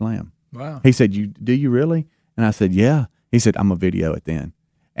grand slam. Wow. He said, do you really? And I said, yeah. He said, I'm going to video it then.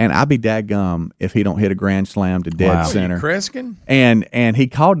 And I'd be dadgum if he don't hit a grand slam to dead center. Kreskin? And he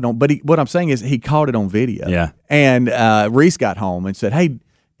caught it on, but what I'm saying is he caught it on video. Yeah. And Reese got home and said, hey,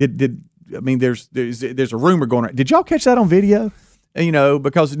 there's a rumor going around. Did y'all catch that on video?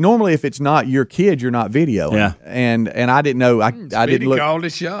 Because normally if it's not your kid, you're not videoing. Yeah. And I didn't know. I didn't look. Called a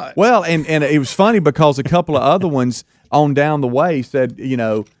shot. Well, and it was funny because a couple of other ones on down the way said,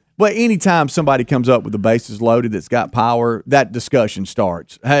 well, anytime somebody comes up with the bases loaded that's got power, that discussion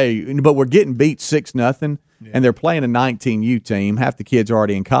starts. Hey, but we're getting beat 6-0, and they're playing a 19U team. Half the kids are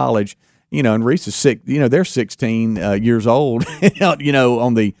already in college, and Reese is they're 16 years old,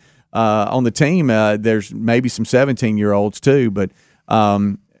 on the team. There's maybe some 17-year-olds too, but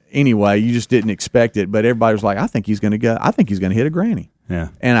anyway, you just didn't expect it. But everybody was like, I think he's going to go. I think he's going to hit a granny. Yeah.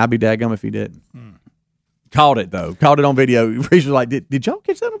 And I'd be daggum if he didn't. Caught it though. Caught it on video. Reese was like, "Did y'all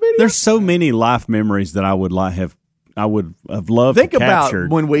catch that on video?" There's so many life memories that I would have loved Think to about capture.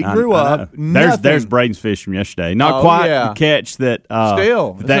 when we grew up, There's Braden's fish from yesterday. Not Oh, quite yeah. the catch that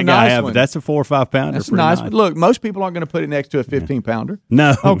Still, it's that a guy nice had. one. That's a 4 or 5 pounder. That's Pretty nice. But look, most people aren't going to put it next to a 15-pounder.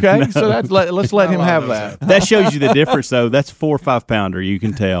 No. Okay, no. so let's let him have that. That shows you the difference, though. That's a 4 or 5 pounder. You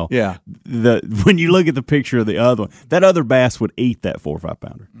can tell. Yeah. When you look at the picture of the other one, that other bass would eat that 4 or 5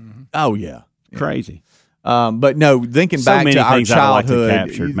 pounder. Oh yeah. Crazy. But no, thinking So back many to our things I'd like to childhood,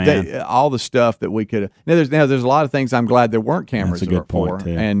 capture, man. all the stuff that we could. There's a lot of things I'm glad there weren't cameras That's a good point, for,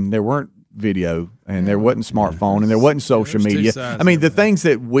 too. and there weren't video, and there wasn't smartphone, and there wasn't social there's two media. sides I mean, of the it. things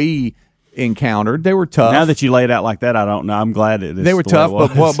that we encountered, they were tough. Now that you lay it out like that, I don't know. I'm glad it is. They were the way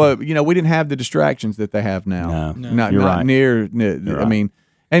tough, it was. but we didn't have the distractions that they have now. No. Not You're right. near. You're I right. mean,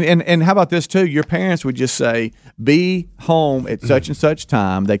 and how about this too? Your parents would just say, "Be home at such and such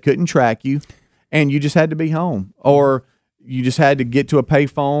time." They couldn't track you, and you just had to be home, or you just had to get to a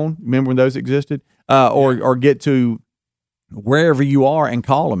payphone. Remember when those existed, or get to wherever you are and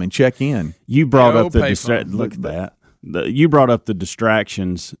call them and check in. You brought No up the payphone. look at that. You brought up the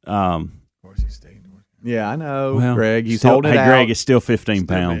distractions. Yeah, I know, Well, Greg. He's still, holding it hey, out. Greg, it's still 15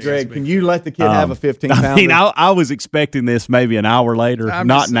 pounds. Greg, can you let the kid have a 15-pounder? I mean, I was expecting this maybe an hour later, I'm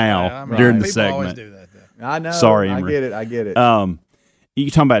not just saying, now I mean, during the people always segment. do that, though. I know. Sorry, I Emery. get it. You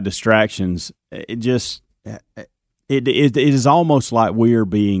talking about distractions? It just it is almost like we're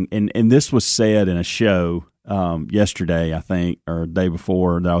being, and this was said in a show yesterday, I think, or the day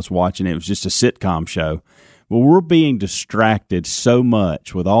before that I was watching. It was just a sitcom show. Well, we're being distracted so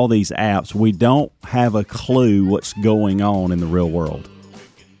much with all these apps, we don't have a clue what's going on in the real world.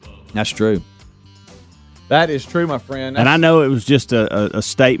 That's true. That is true, my friend. And I know it was just a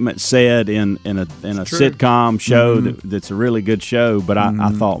statement said in a sitcom show that's a really good show, but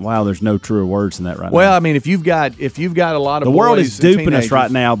I thought, wow, there's no truer words than that right now. Well, I mean, if you've got a lot of The world boys is and duping us teenagers-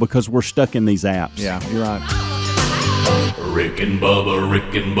 right now because we're stuck in these apps. Yeah, you're right. Rick and Bubba,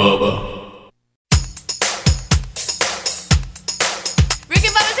 Rick and Bubba. Rick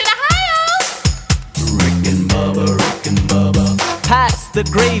and Bubba's in Ohio. Rick and Bubba, Rick and Bubba. Pass the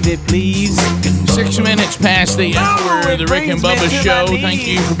gravy, please. 6 minutes past the hour of the Rick and Bubba Show. Thank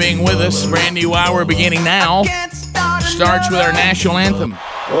you for being with us. Brand new hour beginning now. Starts with our national anthem.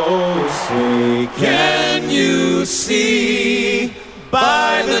 Oh, say, can you see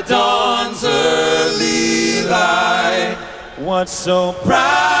by the dawn's early light what so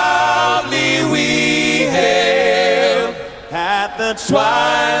proudly we hailed at the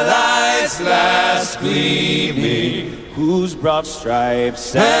twilight's last gleaming, whose broad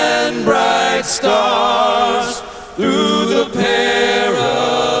stripes and bright stars through the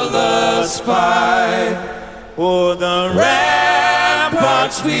perilous fight o'er the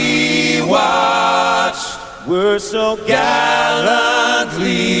ramparts we watched were so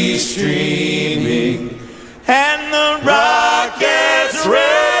gallantly streaming, and the rockets'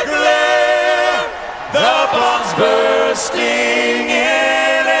 red glare, the bombs bursting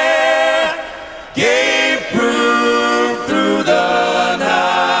in air, gave proof through the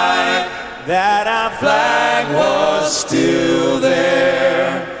night that our flag was still there.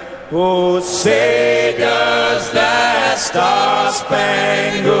 Oh, say does that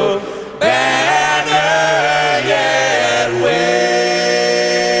star-spangled banner yet wave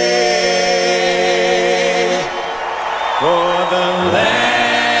for the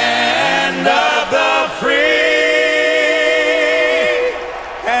land of the free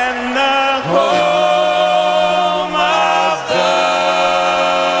and the home of the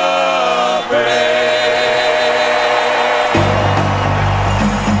brave.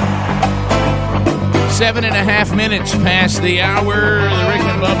 7.5 minutes past the hour of the Rick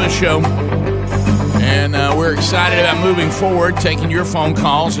and Bubba Show. And we're excited about moving forward, taking your phone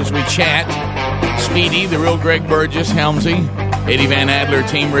calls as we chat. Speedy, the real Greg Burgess, Helmsy, Eddie Van Adler,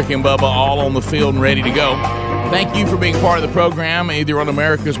 Team Rick and Bubba, all on the field and ready to go. Thank you for being part of the program, either on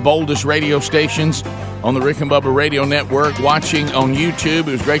America's boldest radio stations, on the Rick and Bubba Radio Network, watching on YouTube.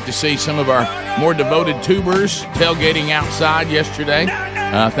 It was great to see some of our more devoted tubers tailgating outside yesterday.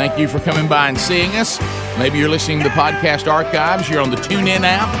 Thank you for coming by and seeing us. Maybe you're listening to the podcast archives. You're on the TuneIn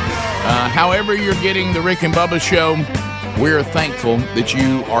app. However you're getting the Rick and Bubba Show, we're thankful that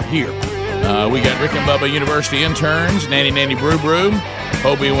you are here. We got Rick and Bubba University interns, Nanny Brew Brew,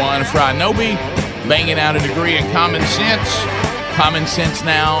 Obi-Wan Fry Nobi, banging out a degree in common sense. Common sense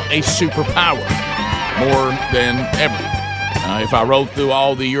now a superpower, more than ever. If I rolled through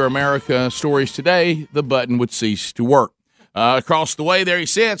all the Your America stories today, the button would cease to work. Across the way, there he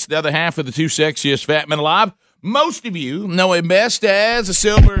sits, the other half of the two sexiest fat men alive. Most of you know him best as the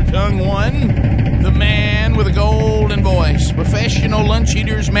silver-tongued one, the man with a golden voice, professional lunch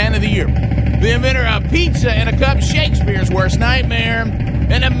eater's man of the year, the inventor of pizza and a cup, Shakespeare's worst nightmare,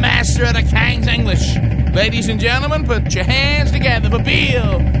 and a master of the King's English. Ladies and gentlemen, put your hands together for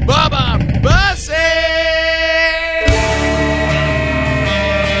Bill Bubba Bussey!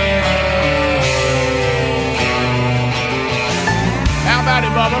 How about it,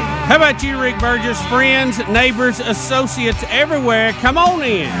 Bubba? How about you, Rick Burgess? Friends, neighbors, associates everywhere, come on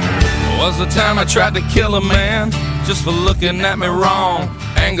in. Was the time I tried to kill a man just for looking at me wrong.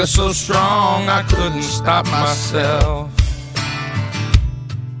 Anger so strong I couldn't stop myself.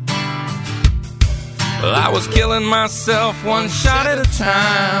 Well, I was killing myself one shot at a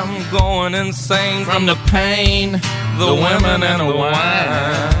time, going insane from the pain, the women and the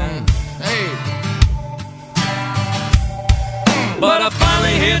wine. Hey. But I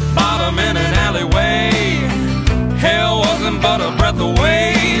finally hit bottom in an alleyway. Hell wasn't but a breath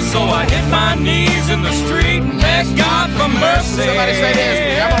away. So I hit my knees in the street and asked God for mercy. Somebody say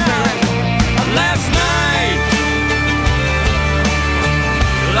this. Last night,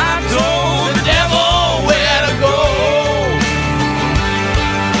 I told the devil where to go.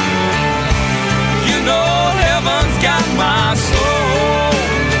 You know heaven's got my soul.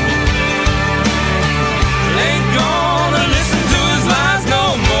 Ain't gonna listen to his lies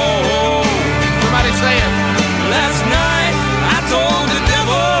no more. Somebody say it. Last night, I told the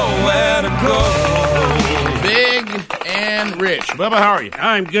devil where to go. Big and Rich. Bubba, how are you?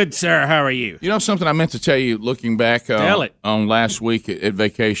 I'm good, sir. How are you? You know something I meant to tell you looking back Tell it. on last week at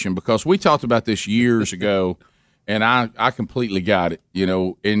vacation, because we talked about this years ago, and I completely got it, you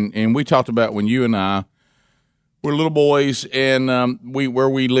know, and we talked about when you and I were little boys and where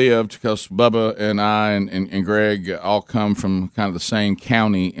we lived, because Bubba and I and Greg all come from kind of the same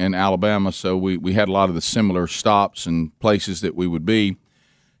county in Alabama, so we had a lot of the similar stops and places that we would be.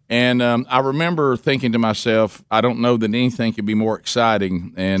 And I remember thinking to myself, I don't know that anything could be more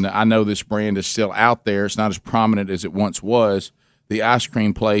exciting, and I know this brand is still out there. It's not as prominent as it once was, the ice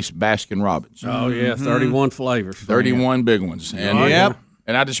cream place Baskin Robbins. Oh, yeah, 31 flavors. 31 big ones. And, Yep.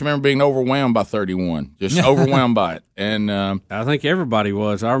 And I just remember being overwhelmed by 31, just overwhelmed by it. And I think everybody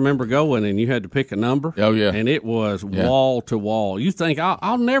was. I remember going, and you had to pick a number. Oh, yeah. And it was wall to wall. You think,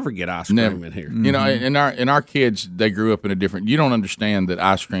 I'll never get ice cream Never. in here. You know, and our kids, they grew up in a different. You don't understand that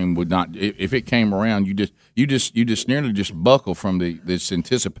ice cream would not. If it came around, you just nearly just buckle from this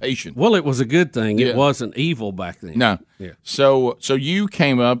anticipation. Well, it was a good thing. Yeah. It wasn't evil back then. No. Yeah. So you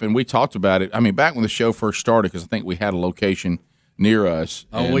came up and we talked about it. I mean, back when the show first started, because I think we had a location near us.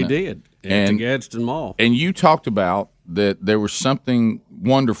 Oh, and, we did. At the Gadsden Mall. And you talked about that there was something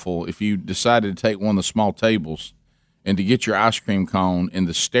wonderful if you decided to take one of the small tables and to get your ice cream cone and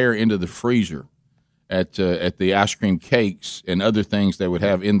to stare into the freezer at the ice cream cakes and other things they would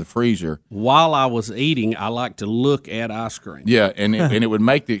have in the freezer. While I was eating, I like to look at ice cream. Yeah, and it would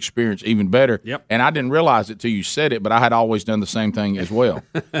make the experience even better. Yep. And I didn't realize it till you said it, but I had always done the same thing as well.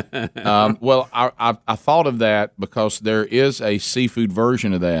 Well, I thought of that because there is a seafood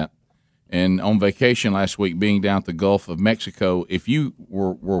version of that. And on vacation last week, being down at the Gulf of Mexico, if you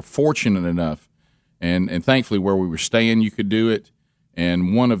were fortunate enough, and thankfully where we were staying, you could do it.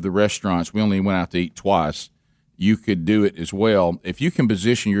 and one of the restaurants, we only went out to eat twice. You could do it as well if you can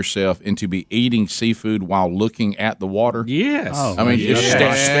position yourself into be eating seafood while looking at the water. Yes. I mean, just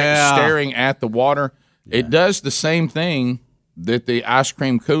staring at the water. Yeah. It does the same thing that the ice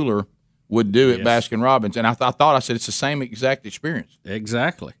cream cooler would do at Baskin Robbins, and I said it's the same exact experience.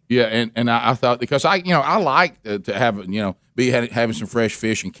 Exactly. Yeah, and I thought because I like to have having some fresh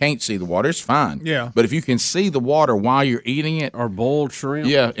fish and can't see the water, it's fine. Yeah. But if you can see the water while you're eating it, or boiled shrimp,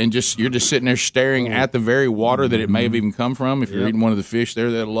 and you're just sitting there staring at the very water that it may have even come from. If you're eating one of the fish there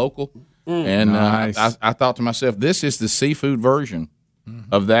that are local, and nice. I thought to myself, this is the seafood version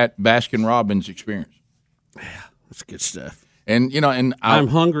of that Baskin Robbins experience. Yeah, that's good stuff. And I'm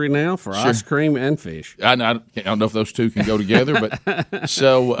hungry now for ice cream and fish. I don't know if those two can go together, but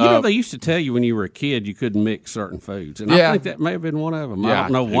so they used to tell you when you were a kid you couldn't mix certain foods, and I think that may have been one of them. I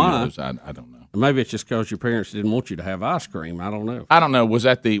don't know why. I don't know. Maybe it's just because your parents didn't want you to have ice cream. I don't know. I don't know. Was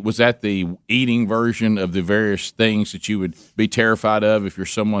that the eating version of the various things that you would be terrified of if you're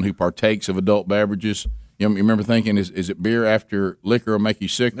someone who partakes of adult beverages? You remember thinking, is it beer after liquor will make you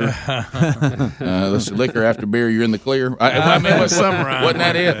sicker? Liquor after beer, you're in the clear. Wasn't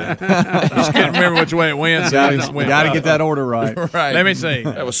that it? Just can't remember which way it went. Got to get that order right. Right. Let me see.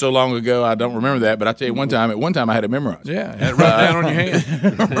 That was so long ago, I don't remember that. But I tell you, at one time I had it memorized. Yeah, had it wrote down on your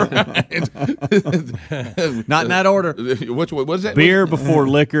hand. Not in that order. What was that? Beer before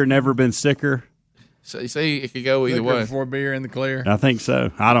liquor, never been sicker. So you see, it could go either Liquor way. before beer in the clear. I think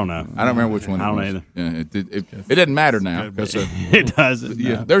so. I don't know. I don't remember which one. I don't either. Yeah, it doesn't matter now because it doesn't.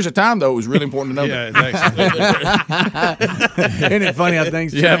 Yeah, No. There's a time though it was really important to know. Yeah, Isn't it funny how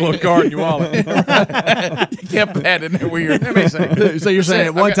things change? You had a little card in your wallet. You kept that in there weird. Let me see. So you're saying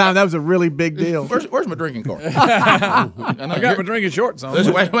at one time that was a really big deal. Where's my drinking card? I got my drinking shorts on.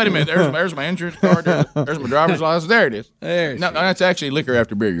 Wait a minute. There's my insurance card. There's my driver's license. There it is. No, that's actually liquor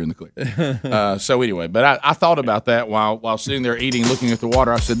after beer. You're in the clear. So anyway, but I thought about that while sitting there eating, looking at the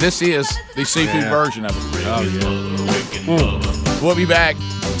water. I said, this is the seafood version of it. We'll be back.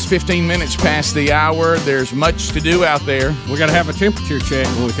 It's 15 minutes past the hour. There's much to do out there. We got to have a temperature check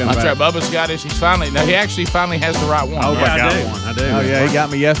when we come back. That's right. Bubba's got his. He actually finally has the right one. Oh, right? I do. Oh yeah, he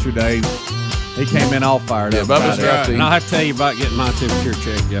got me yesterday. He came in all fired up. Bubba's got And I'll have to tell you about getting my temperature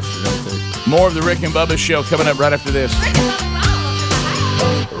checked yesterday too. More of the Rick and Bubba show coming up right after this.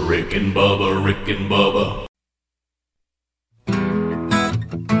 Rick and Bubba, Rick and Bubba.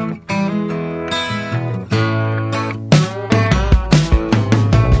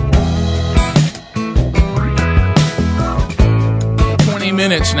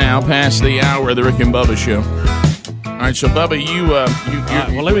 Minutes now past the hour of the Rick and Bubba show. All right, so Bubba,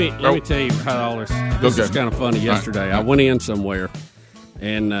 let me tell you how all this is kind of funny. Yesterday, I went in somewhere,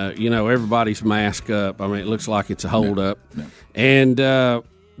 and everybody's masked up. I mean, it looks like it's a hold up, and I'm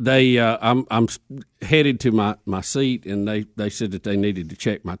headed to my seat, and they said that they needed to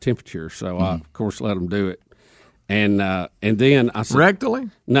check my temperature, so I of course let them do it, and then I said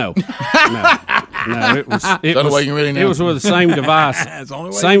rectally. No, it was with the same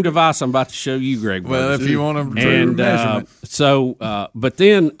device. Same device I'm about to show you, Greg. Well, if you want to and but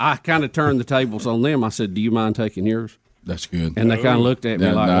then I kind of turned the tables on them. I said, "Do you mind taking yours?" That's good. And they kind of looked at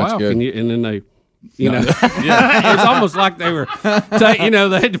me like, "Wow, good. can you?" And then they. It's almost like they were, they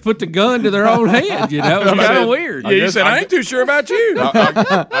had to put the gun to their own head. It was kind of weird. Yeah, you said I ain't too sure about you.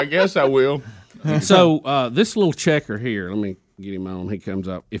 I guess I will. So this little checker here, let me get him on. He comes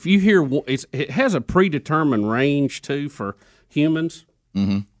up. If you hear, it has a predetermined range too for humans.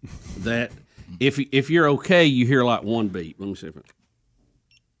 Mm-hmm. That if you're okay, you hear like one beat. Let me see if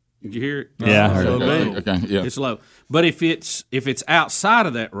did you hear it? Yeah, I heard it. Okay, yeah, it's low. But if it's outside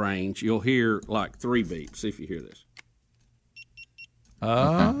of that range, you'll hear like 3 beeps. See if you hear this.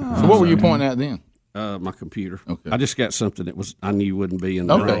 So what were you pointing at then? My computer. Okay. I just got something that I knew wouldn't be in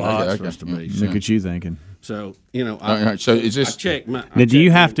the range it's supposed to be. Look at you thinking. So so is this? I checked my. Now, do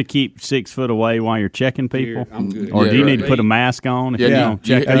you have to keep 6 foot away while you're checking people? Here, I'm good. Or do you need to put a mask on? If you don't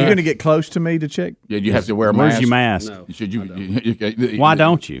check Are you going to get close to me to check? Yeah, you have to wear a Where's mask. your mask? No, Should you? Why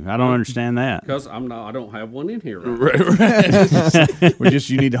don't you? I don't understand that. Because I don't have one in here. Right.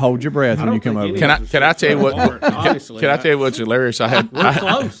 You need to hold your breath when you come over. Can I tell you what? Honestly, Can I tell you what's hilarious? We're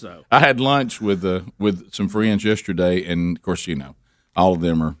close though. I had lunch with some friends yesterday, and of course, all of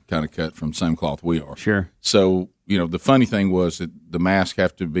them are kind of cut from the same cloth we are. Sure. So, the funny thing was that the masks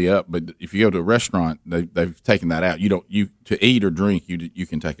have to be up, but if you go to a restaurant, they've taken that out. To eat or drink, you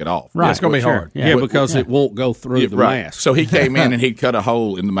can take it off. Right. It's going to be hard. Yeah, because it won't go through the mask. So he came in and he'd cut a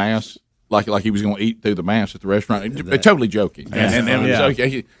hole in the mask. like he was going to eat through the mask at the restaurant. Totally joking. And it was okay.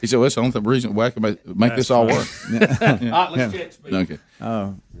 He said, well, that's the only reason why I can make this all work. All right, let's check Speedy. Okay.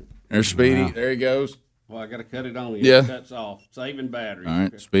 Oh. There's Speedy. There he goes. Well, I got to cut it on. Yeah. It cuts off. Saving battery. All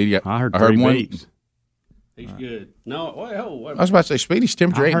right, Speedy. I heard one. beeps. He's good. No, wait, I was about to say Speedy's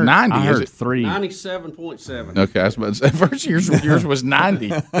temperature ain't 90. I heard is it? 3. 97.7. Okay, I was about to say first yours was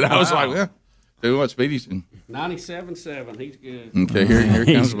 90, and I was like, well, do what Speedy's. 97.7. He's good. Okay, here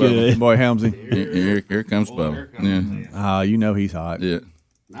comes Bubba. Boy, Helmsy. Here comes Bubba. Yeah. You know he's hot. Yeah.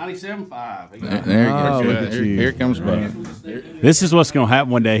 97.5. There you Oh, go. look at you. Here comes Bubba. This is what's going to happen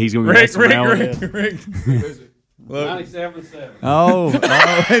one day. He's going to be messing around with it. Rick. 97.7. Oh,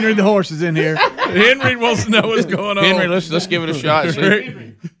 Henry the horse is in here. Henry wants to know what's going on. Henry, let's give it a shot.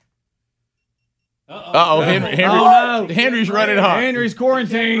 Uh-oh, Henry. Oh, no. Henry's running hot. Henry's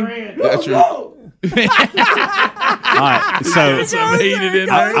quarantined. That's right. All right, so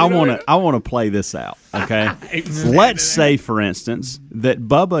I want to play this out. Okay, let's say, for instance, that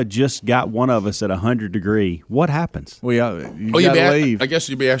Bubba just got one of us at 100 degree. What happens? You you'd gotta leave. I guess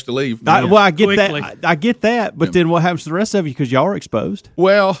you'd be asked to leave. I get that. I get that. But then what happens to the rest of you because y'all are exposed?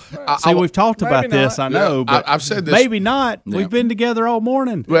 Well, we've talked about this. I know, but I've said this. Maybe not. We've been together all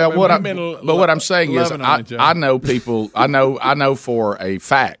morning. Well, what I'm saying is, I know people. I know for a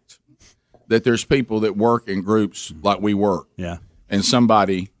fact that there's people that work in groups like we work. Yeah. And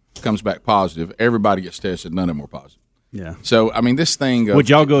somebody comes back positive. Everybody gets tested. None of them were positive. Yeah. So, I mean, this thing. Would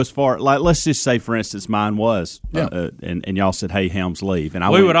y'all go as far? Like, let's just say, for instance, mine was, and y'all said, "Hey, Helms, leave," and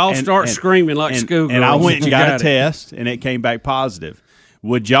we would all start screaming like schoolgirls. And I went and got a test, and it came back positive.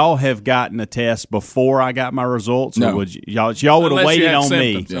 Would y'all have gotten a test before I got my results? No. Or would y'all would have waited on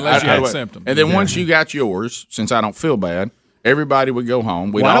me? Unless you had symptoms. And then once you got yours, since I don't feel bad, everybody would go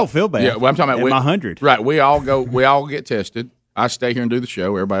home. I don't feel bad. Yeah, well, I'm talking about my 100. Right. We all get tested. I stay here and do the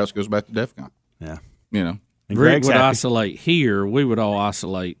show. Everybody else goes back to DEF CON. Yeah. You know. And Rick Greg's would happy. isolate here. We would all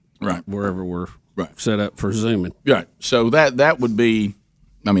isolate wherever we're set up for Zooming. Right. So that would be.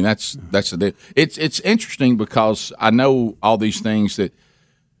 I mean, that's the deal. It's interesting because I know all these things that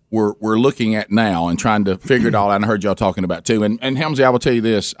we're looking at now and trying to figure it all out. And I heard y'all talking about too. And Helmsy, I will tell you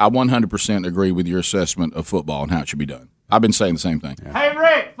this: I 100% agree with your assessment of football and how it should be done. I've been saying the same thing. Hey,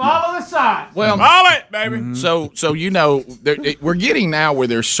 Rick, follow the sign. Well, follow it, baby. So you know, we're getting now where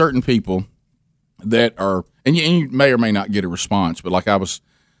there's certain people that are, and you may or may not get a response. But like I was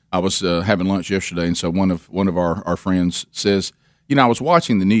having lunch yesterday, and so one of our friends says, you know, I was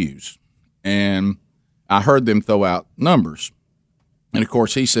watching the news, and I heard them throw out numbers, and of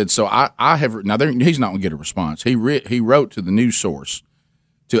course he said, so I have now. He's not going to get a response. He wrote to the news source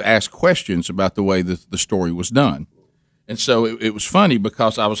to ask questions about the way the story was done. And so it was funny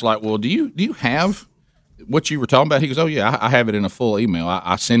because I was like, well, do you have what you were talking about? He goes, oh, yeah, I have it in a full email.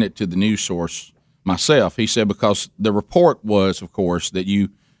 I sent it to the news source myself. He said because the report was, of course, that you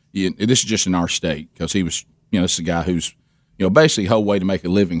this is just in our state because he was, this is a guy who's, basically whole way to make a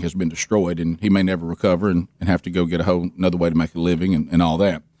living has been destroyed and he may never recover and have to go get another way to make a living and all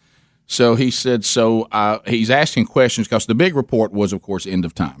that. So he said, he's asking questions because the big report was, of course, end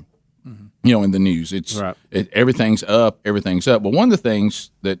of time. In the news, everything's up. But one of the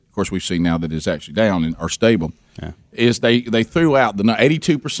things that, of course, we've seen now that is actually down and are stable is they threw out the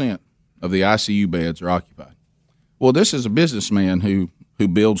 82% of the ICU beds are occupied. Well, this is a businessman who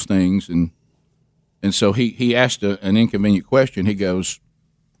builds things, and so he asked an inconvenient question. He goes,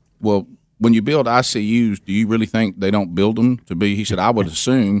 well, when you build ICUs, do you really think they don't build them to be? He said, I would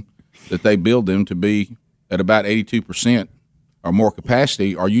assume that they build them to be at about 82%. Or more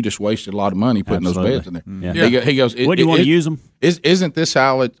capacity, or you just wasted a lot of money putting those beds in there. Yeah. He goes, what do you want to use them? Isn't this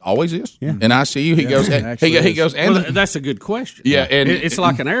how it always is in ICU? He goes, he goes, and that's a good question. Yeah, and it's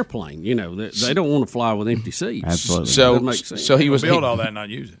like an airplane. They don't want to fly with empty seats. Absolutely. So he was build all that and not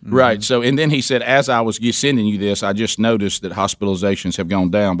use it. Right. So and then he said, as I was sending you this, I just noticed that hospitalizations have gone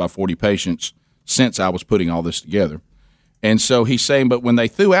down by 40 patients since I was putting all this together. And so he's saying, but when they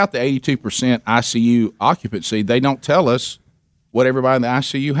threw out the 82% ICU occupancy, they don't tell us what everybody in the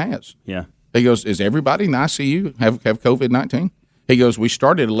ICU has. Yeah. He goes, is everybody in the ICU have COVID-19? He goes, we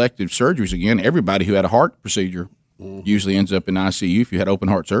started elective surgeries again. Everybody who had a heart procedure usually ends up in ICU if you had open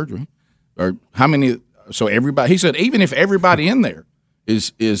heart surgery. Or how many? So everybody. He said, even if everybody in there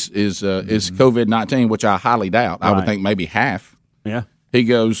is COVID-19, which I highly doubt. I would think maybe half. Yeah. He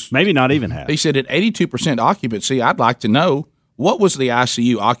goes, maybe not even half. He said at 82% occupancy, I'd like to know. What was the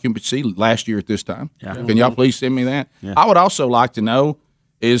ICU occupancy last year at this time? Yeah. Can y'all please send me that? Yeah. I would also like to know,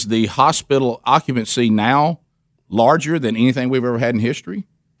 is the hospital occupancy now larger than anything we've ever had in history?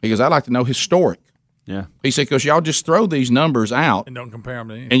 Because I'd like to know historic Yeah. He said, because y'all just throw these numbers out And don't compare them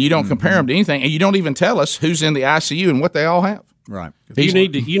to anything. and you don't compare them to anything, and you don't even tell us who's in the ICU and what they all have. Right. You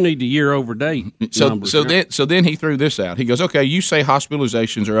need the year over day numbers. So then he threw this out. He goes, okay, you say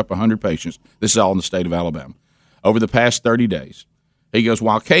hospitalizations are up 100 patients. This is all in the state of Alabama over the past 30 days. He goes,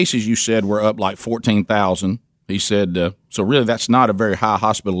 while cases you said were up like 14,000. He said, so really that's not a very high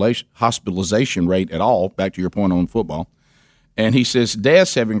hospitalization rate at all. Back to your point on football. And he says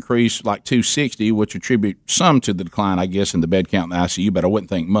deaths have increased like 260, which attribute some to the decline, I guess, in the bed count in the ICU, but I wouldn't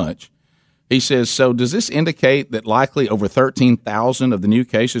think much. He says, so does this indicate that likely over 13,000 of the new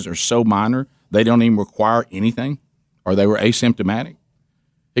cases are so minor they don't even require anything, or they were asymptomatic?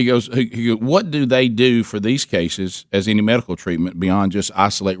 He goes, what do they do for these cases as any medical treatment beyond just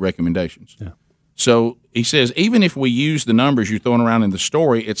isolate recommendations? Yeah. So he says, even if we use the numbers you're throwing around in the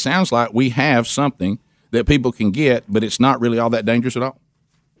story, it sounds like we have something that people can get, but it's not really all that dangerous at all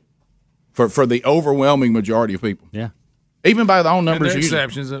for the overwhelming majority of people. Yeah. Even by their own numbers. And there are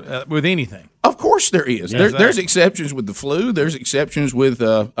exceptions with anything. Of course there is. Yeah, There's exceptions with the flu. There's exceptions with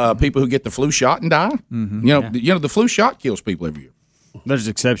people who get the flu shot and die. Mm-hmm. You know, the flu shot kills people every year. There's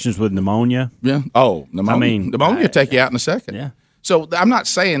exceptions with pneumonia. Yeah. Oh, pneumonia. I mean, pneumonia will take you out in a second. Yeah. So I'm not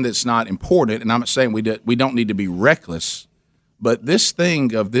saying that's not important, and I'm not saying we don't need to be reckless, but this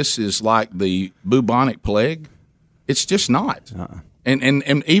thing of this is like the bubonic plague. It's just not.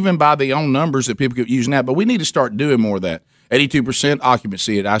 And even by the own numbers that people keep using now, but we need to start doing more of that. 82%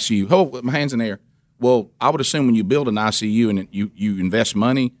 occupancy at ICU. Oh, my hand's in the air. Well, I would assume when you build an ICU and you invest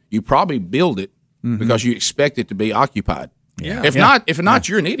money, you probably build it because you expect it to be occupied. Yeah. If not,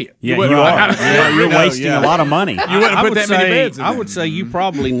 you're an idiot. Yeah, you are. You're wasting a lot of money. You wouldn't put that many beds in I there. would say you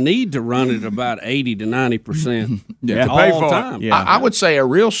probably need to run it about 80 to 90%. Yeah. To pay all for the it. time. Yeah. I would say a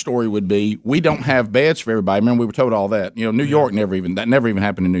real story would be we don't have beds for everybody. Remember, we were told all that. You know, New York never even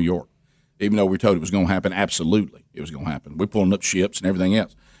happened in New York, even though we were told it was going to happen. Absolutely, it was going to happen. We're pulling up ships and everything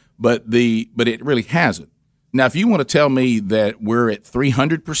else, but it really hasn't. Now, if you want to tell me that we're at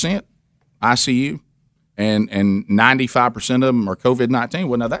 300% ICU and 95% of them are COVID-19,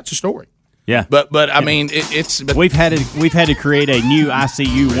 well, now that's a story. Yeah, but I mean, it's we've had to create a new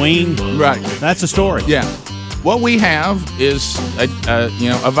ICU wing. Right, that's a story. Yeah, what we have is a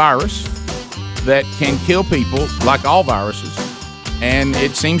virus that can kill people like all viruses, and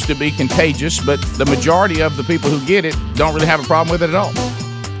it seems to be contagious. But the majority of the people who get it don't really have a problem with it at all.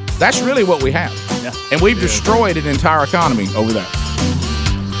 That's really what we have, and we've destroyed an entire economy over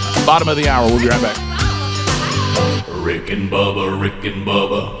that. Bottom of the hour. We'll be right back. Rick and Bubba, Rick and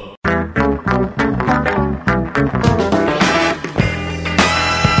Bubba.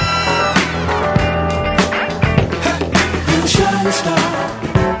 You're a shining star,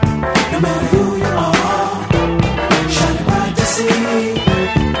 no matter who you are, shining bright to see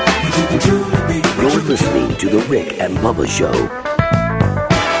what you can truly be. You're listening to The Rick and Bubba Show.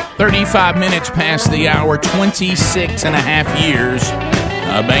 35 minutes past the hour, 26 and a half years,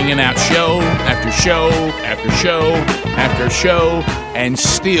 banging out show after show after show after show, and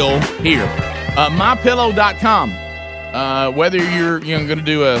still here. MyPillow.com. Whether you're going to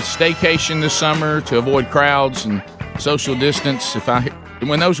do a staycation this summer to avoid crowds and social distance,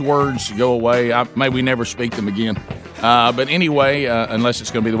 when those words go away, may we never speak them again. But anyway, unless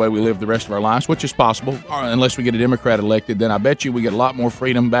it's going to be the way we live the rest of our lives, which is possible, unless we get a Democrat elected, then I bet you we get a lot more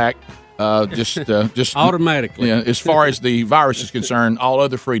freedom back. Just automatically. Yeah, as far as the virus is concerned, all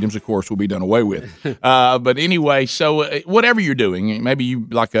other freedoms, of course, will be done away with. But anyway, so whatever you're doing, maybe you,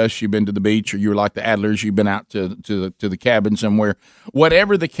 like us, you've been to the beach, or you're like the Adlers, you've been out to the cabin somewhere.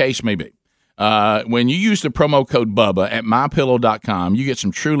 Whatever the case may be, when you use the promo code BUBBA at MyPillow.com, you get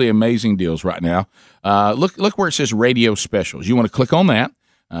some truly amazing deals right now. Look where it says Radio Specials. You want to click on that.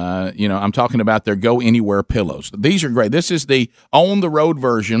 I'm talking about their Go Anywhere pillows. These are great. This is the on-the-road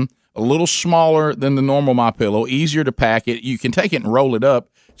version, a little smaller than the normal MyPillow, easier to pack it. You can take it and roll it up.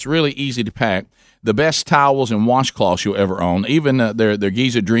 It's really easy to pack. The best towels and washcloths you'll ever own. Even their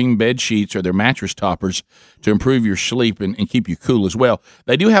Giza Dream bed sheets or their mattress toppers to improve your sleep and keep you cool as well.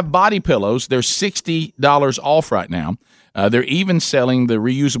 They do have body pillows. They're $60 off right now. They're even selling the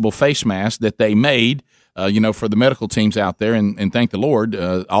reusable face mask that they made, for the medical teams out there. And thank the Lord,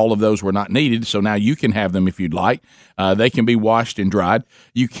 all of those were not needed. So now you can have them if you'd like. They can be washed and dried.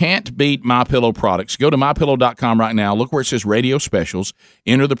 You can't beat MyPillow products. Go to MyPillow.com right now. Look where it says Radio Specials.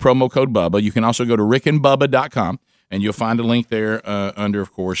 Enter the promo code BUBBA. You can also go to RickandBubba.com, and you'll find a link there under,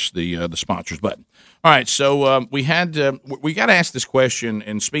 of course, the sponsors button. All right, so we got to ask this question,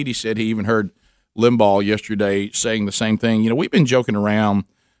 and Speedy said he even heard Limbaugh yesterday saying the same thing. We've been joking around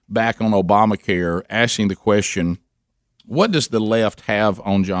back on Obamacare, asking the question, what does the left have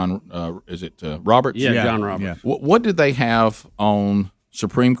on John? Is it Roberts? Yeah, John Roberts. Yeah. What did they have on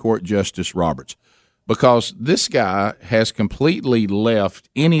Supreme Court Justice Roberts? Because this guy has completely left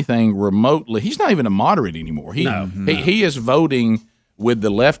anything remotely. He's not even a moderate anymore. He is voting with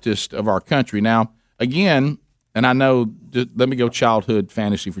the leftist of our country. Now, again, and I know, let me go childhood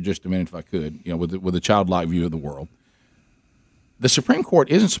fantasy for just a minute if I could, with a childlike view of the world. The Supreme Court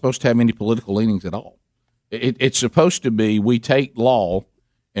isn't supposed to have any political leanings at all. It's supposed to be we take law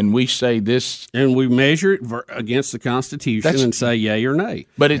and we say this, and we measure it against the Constitution and say yay or nay.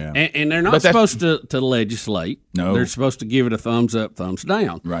 But and they're not supposed to legislate. No, they're supposed to give it a thumbs up, thumbs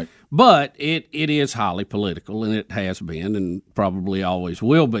down. Right. But it is highly political, and it has been, and probably always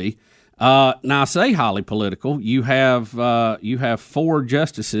will be. Now, I say highly political. You have 4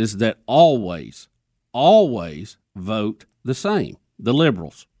 justices that always vote the same. The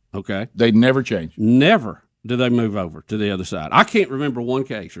liberals. Okay, they never change. Never do they move over to the other side. I can't remember one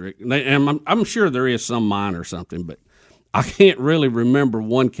case, Rick. And I'm sure there is some minor something, but I can't really remember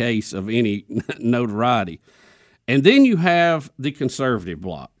one case of any notoriety. And then you have the conservative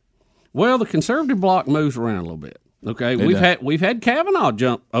bloc. Well, the conservative bloc moves around a little bit. Okay, we've had Kavanaugh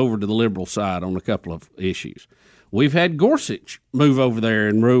jump over to the liberal side on a couple of issues. We've had Gorsuch move over there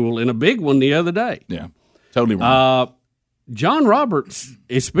and rule in a big one the other day. Yeah, totally wrong. John Roberts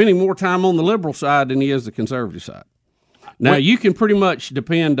is spending more time on the liberal side than he is the conservative side. Now, you can pretty much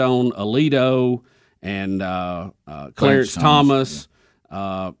depend on Alito and Clarence Thomas,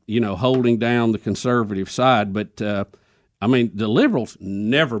 holding down the conservative side. But, the liberals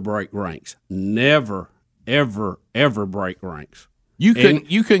never break ranks. Never, ever, ever break ranks. You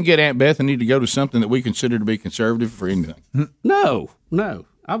couldn't get Aunt Bethany to go to something that we consider to be conservative for anything. No.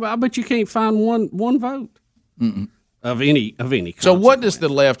 I bet you can't find one vote. Mm-mm. Of any So what does the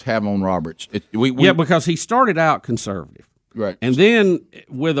left have on Roberts? Because he started out conservative, right, and then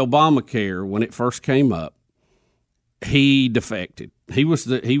with Obamacare when it first came up, he defected. He was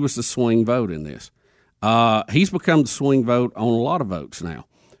the swing vote in this. He's become the swing vote on a lot of votes now,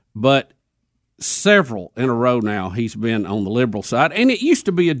 but several in a row now he's been on the liberal side, and it used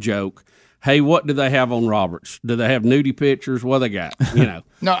to be a joke. Hey, what do they have on Roberts? Do they have nudie pictures? What they got? No,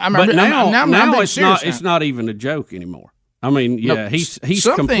 but now it's not even a joke anymore. I mean, he's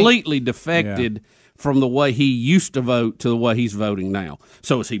completely defected from the way he used to vote to the way he's voting now.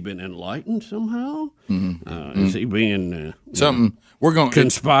 So has he been enlightened somehow? Mm-hmm. Is he being something? We're going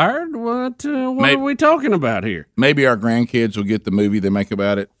conspired. What are we talking about here? Maybe our grandkids will get the movie they make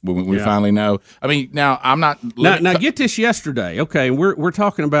about it when we finally know. I mean, now I'm not. Now get this yesterday. Okay, we're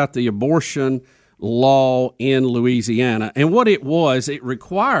talking about the abortion law in Louisiana, and what it was, it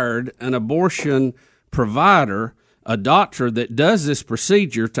required an abortion provider, a doctor that does this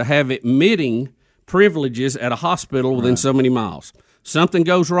procedure, to have admitting privileges at a hospital within so many miles. Something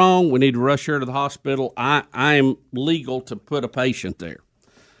goes wrong, we need to rush her to the hospital. I am legal to put a patient there.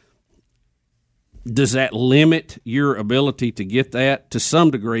 Does that limit your ability to get that? To some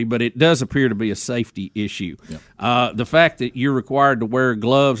degree, but it does appear to be a safety issue. Yeah. The fact that you're required to wear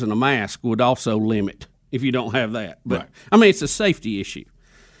gloves and a mask would also limit if you don't have that. But it's a safety issue.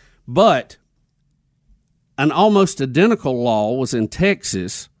 But an almost identical law was in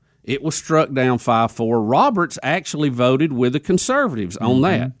Texas. It was struck down 5-4. Roberts actually voted with the conservatives on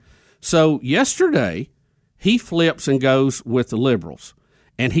that. So yesterday, he flips and goes with the liberals.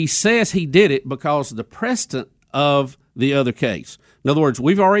 And he says he did it because of the precedent of the other case. In other words,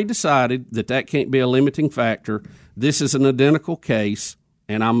 we've already decided that can't be a limiting factor. This is an identical case,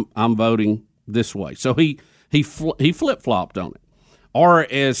 and I'm voting this way. So he flip-flopped on it. Or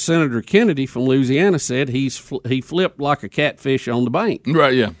as Senator Kennedy from Louisiana said, he flipped like a catfish on the bank.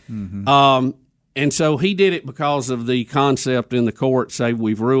 Right, yeah. Mm-hmm. And so he did it because of the concept in the court, say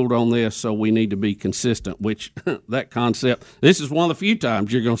we've ruled on this, so we need to be consistent, which that concept, this is one of the few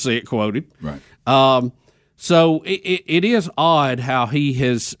times you're going to see it quoted. Right. So it is odd how he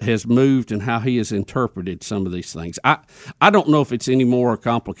has moved and how he has interpreted some of these things. I don't know if it's any more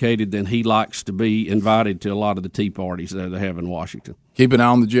complicated than he likes to be invited to a lot of the tea parties that they have in Washington. Keep an eye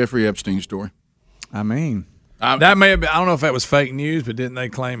on the Jeffrey Epstein story. I mean, that may have been, I don't know if that was fake news, but didn't they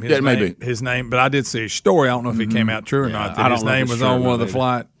claim his name? But I did see a story. I don't know if it came out true or not. That his name was on one of the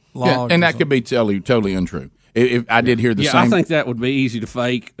flight logs. And that could be totally untrue. If I did hear the same, I think that would be easy to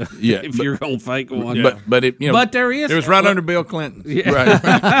fake. If you're going to fake one, but but there is. It was right under Bill Clinton. Yeah. Right.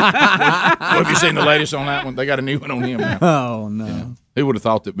 Well, have you seen the latest on that one? They got a new one on him now. Oh no! Yeah. Who would have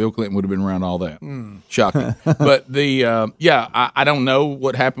thought that Bill Clinton would have been around all that? Shocking. But I don't know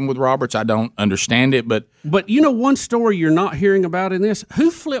what happened with Roberts. I don't understand it. But one story you're not hearing about in this: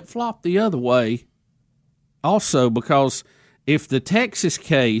 who flip flopped the other way also because if the Texas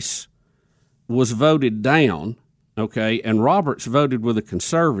case was voted down, okay, and Roberts voted with the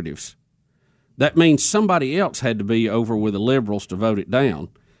conservatives, that means somebody else had to be over with the liberals to vote it down.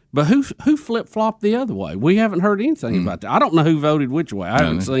 But who flip-flopped the other way? We haven't heard anything about that. I don't know who voted which way. I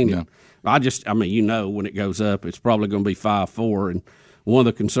haven't seen it. I mean, when it goes up, it's probably going to be 5-4, and one of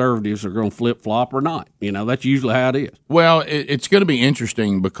the conservatives are going to flip-flop or not. That's usually how it is. Well, it's going to be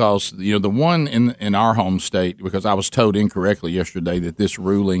interesting because, the one in our home state, because I was told incorrectly yesterday that this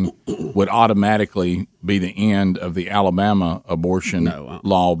ruling would automatically be the end of the Alabama abortion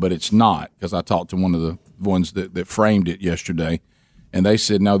law, but it's not, because I talked to one of the ones that framed it yesterday, and they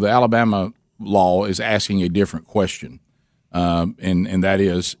said, no, the Alabama law is asking a different question, and that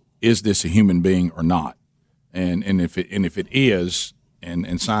is this a human being or not? And if it is,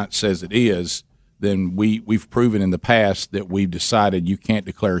 and science says it is, then we've proven in the past that we've decided you can't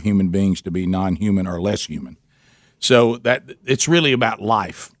declare human beings to be non-human or less human. So that it's really about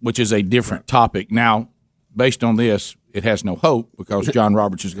life, which is a different topic. Now, based on this, it has no hope because John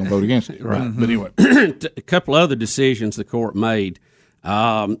Roberts is going to vote against it. Right. But anyway, a couple other decisions the court made,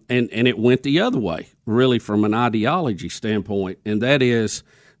 and it went the other way, really from an ideology standpoint, and that is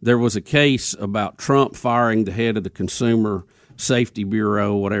there was a case about Trump firing the head of the Consumer Safety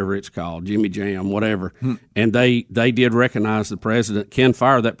Bureau, whatever it's called, Jimmy Jam, whatever, and they did recognize the president can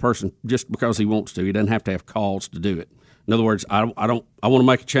fire that person just because he wants to. He doesn't have to have cause to do it. In other words, I want to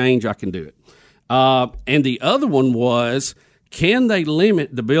make a change, I can do it. And the other one was, can they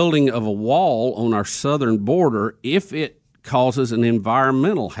limit the building of a wall on our southern border if it causes an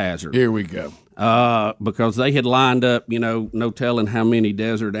environmental hazard? Here we go. Because they had lined up, no telling how many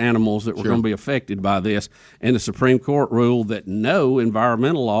desert animals that were going to be affected by this. And the Supreme Court ruled that no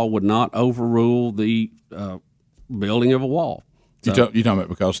environmental law would not overrule the building of a wall. So, you're talking about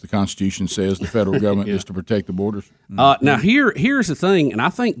because the Constitution says the federal government is to protect the borders? Now, here's the thing, and I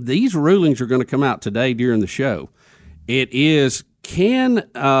think these rulings are going to come out today during the show. It is, can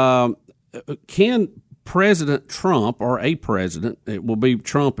President Trump, or a president, it will be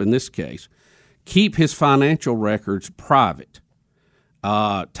Trump in this case, keep his financial records private,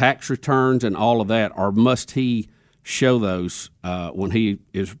 tax returns and all of that, or must he show those when he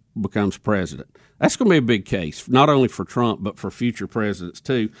becomes president? That's going to be a big case, not only for Trump, but for future presidents,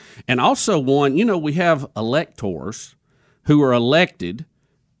 too. And also one, we have electors who are elected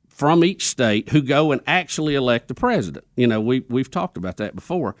from each state who go and actually elect the president. We've talked about that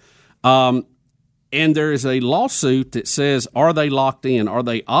before. And there is a lawsuit that says, are they locked in? Are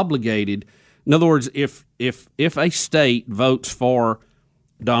they obligated? In other words, if a state votes for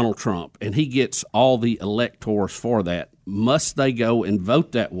Donald Trump and he gets all the electors for that, must they go and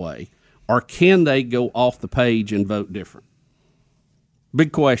vote that way? Or can they go off the page and vote different?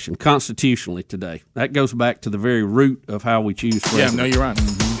 Big question constitutionally today. That goes back to the very root of how we choose president. Yeah, no, you're right.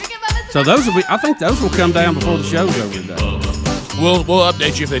 So I think those will come down before the show's over today. We'll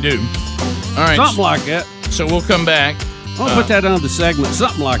update you if they do. All right. Something like that. So we'll come back. I'll put that under the segment.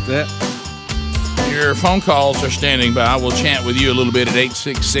 Something like that. Your phone calls are standing by. We'll chat with you a little bit at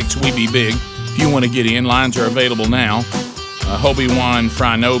 866-WE-BE-BIG. If you want to get in, lines are available now. Hobie Wan,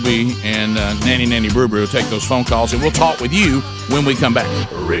 Fry Noby, and Nanny Brew will take those phone calls, and we'll talk with you when we come back.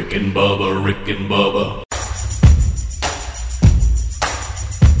 Rick and Bubba, Rick and Bubba.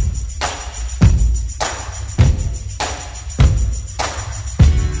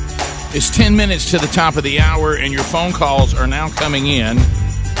 It's 10 minutes to the top of the hour, and your phone calls are now coming in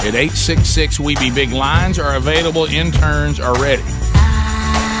at 866-WE-BE-BIG. Lines are available. Interns are ready.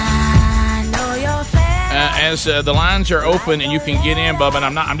 As the lines are open and you can get in, Bubba,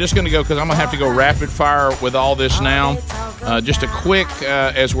 and I'm just going to go because I'm going to have to go rapid fire with all this now. Just a quick,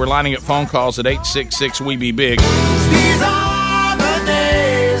 as we're lining up phone calls at 866-WE-BE-BIG. These are the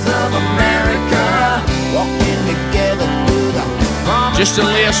days of America, walking together through the Just a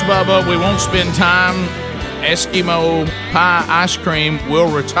list, Bubba. We won't spend time. Eskimo pie ice cream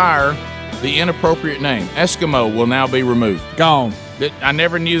will retire the inappropriate name. Eskimo will now be removed. Gone. I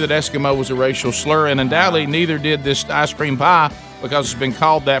never knew that Eskimo was a racial slur, and undoubtedly neither did this ice cream pie because it's been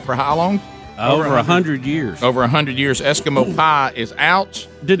called that for how long? Over 100 years. Over 100 years. Eskimo pie is out.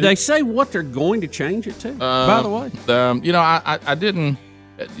 Did they say what they're going to change it to, by the way? I didn't.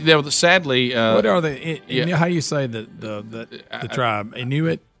 Sadly. What are they? How do you say the tribe?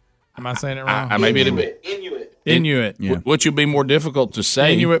 Inuit? Am I saying it wrong? Maybe it'd be Inuit. Inuit. Which would be more difficult to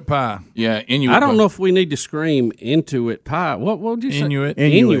say. Inuit pie. Yeah, Inuit. I don't pie. know if we need to scream into it pie. What would you say?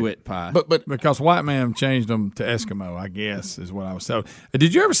 Inuit pie. But because white man changed them to Eskimo, I guess is what I was told.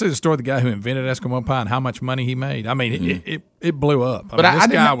 Did you ever see the story of the guy who invented Eskimo pie and how much money he made? I mean, it blew up. But I mean, I this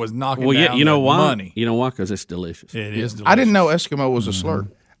didn't guy know- was knocking Well, yeah, down you know the why? money. You know why? Because it's delicious. It is delicious. I didn't know Eskimo was a slur.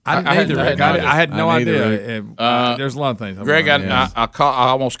 I didn't either, Rick. I had no idea. There's a lot of things. Greg, I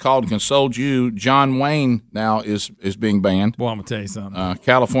almost called and consoled you. John Wayne now is being banned. Well, I'm going to tell you something.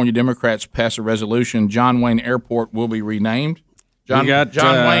 California Democrats pass a resolution. John Wayne Airport will be renamed. John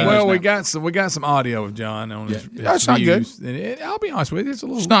Wayne. Well, we got some audio of John on his That's not good. views. And I'll be honest with you, it's a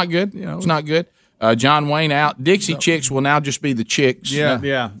little. It's not good. It's not good. John Wayne out. Dixie Chicks will now just be the Chicks.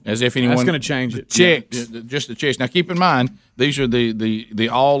 Yeah. As if anyone. That's going to change it. Chicks. Just the Chicks. Now, keep in mind, these are the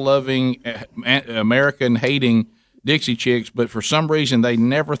all-loving, American-hating Dixie Chicks, but for some reason, they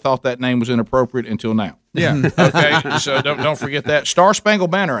never thought that name was inappropriate until now. Yeah. Okay, so don't forget that. Star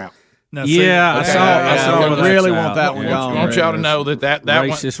Spangled Banner out. Now, I saw. I really want that one I gone. want y'all to know that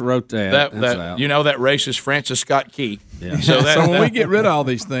racist one, wrote that. That's out. You know that racist Francis Scott Key. Yeah. So when we get rid of all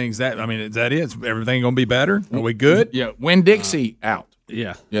these things, is that it? Is everything going to be better? Are we good? Yeah. Win Dixie out.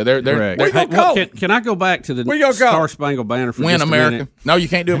 Yeah. They're Can I go back to the Star Spangled Banner for Win just a America? minute? No, you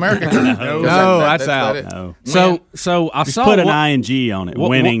can't do America. No, that's out. No. So I Just saw put an ing on it.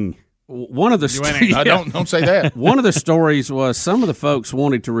 Winning. One of the don't say that. One of the stories was some of the folks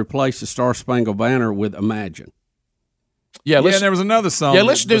wanted to replace the Star Spangled Banner with Imagine. Yeah, and there was another song. Yeah,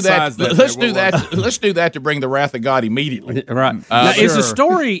 let's do that. besides Let's do that. Let's do that to bring the wrath of God immediately. Right. Now, is the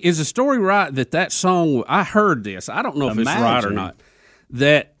story right that song? I heard this. I don't know if it's right or not.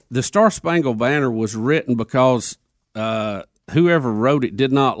 That the Star Spangled Banner was written because whoever wrote it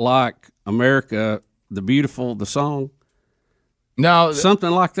did not like America the Beautiful, the song. No,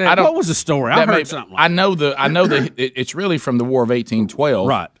 something like that. What was the story? I heard something. I know that it's really from the War of 1812.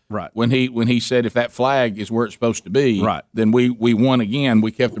 Right. When he said if that flag is where it's supposed to be, right, then we won again.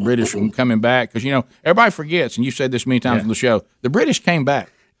 We kept the British from coming back because everybody forgets, and you said this many times on the show. The British came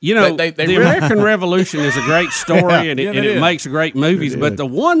back. The American Revolution is a great story, and it makes great movies. But the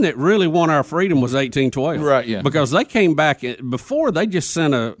one that really won our freedom was 1812, right? Yeah, because they came back before they just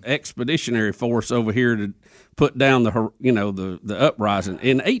sent a expeditionary force over here to put down the uprising.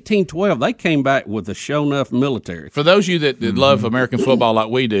 In 1812, they came back with a show enough military. For those of you that love American football like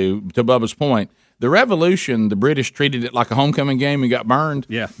we do, to Bubba's point, the Revolution, the British treated it like a homecoming game and got burned.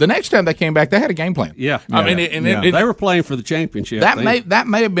 Yeah. The next time they came back, they had a game plan. Yeah. I mean, they were playing for the championship. That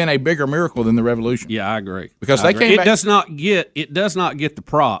may have been a bigger miracle than the Revolution. Yeah, I agree. Because they came back. It does not get the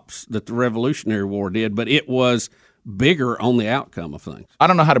props that the Revolutionary War did, but it was bigger on the outcome of things. I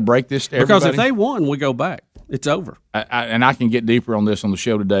don't know how to break this to because everybody. if they won, we go back. It's over. And I can get deeper on this on the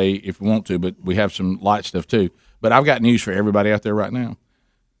show today if we want to, but we have some light stuff too. But I've got news for everybody out there right now.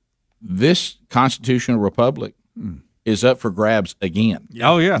 This constitutional republic is up for grabs again.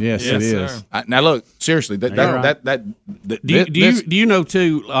 Oh yeah, yes it is. Now look, seriously, do you know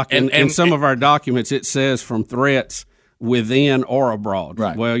too? Like in some of our documents, it says from threats within or abroad.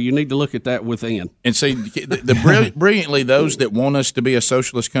 Right. Well, you need to look at that within. And see, brilliantly, those that want us to be a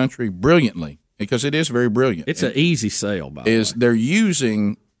socialist country, brilliantly, because it is very brilliant. It's an easy sale, by the way. They're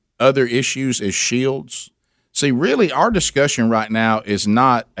using other issues as shields. See, really, our discussion right now is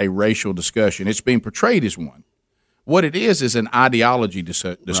not a racial discussion. It's being portrayed as one. What it is an ideology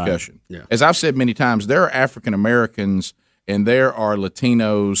discussion. Right. Yeah. As I've said many times, there are African Americans and there are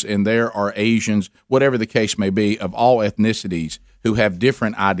Latinos and there are Asians, whatever the case may be, of all ethnicities who have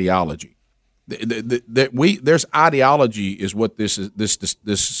different ideology. There's ideology is what this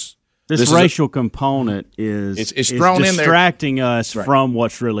is. This racial component is thrown distracting in there. us from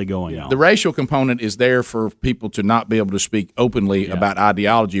what's really going on. The racial component is there for people to not be able to speak openly about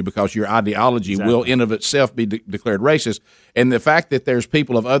ideology because your ideology will in of itself be declared racist. And the fact that there's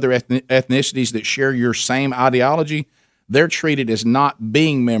people of other ethnicities that share your same ideology, they're treated as not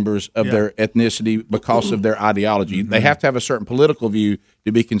being members of their ethnicity because of their ideology. They have to have a certain political view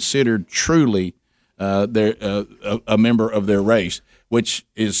to be considered truly a member of their race, which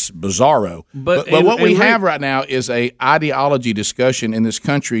is bizarro. But what we have right now is a ideology discussion in this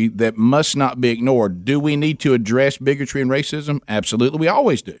country that must not be ignored. Do we need to address bigotry and racism? Absolutely, we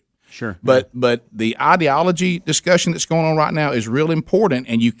always do. Sure. But the ideology discussion that's going on right now is real important,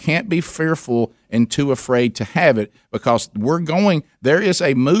 and you can't be fearful and too afraid to have it because there is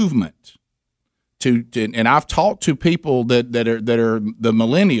a movement to and I've talked to people that are the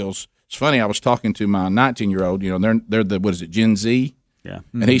millennials. It's funny, I was talking to my 19-year-old, they're the, what is it, Gen Z? Yeah.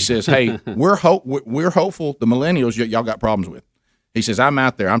 And he says, hey, we're hopeful, the millennials y'all got problems with. He says, I'm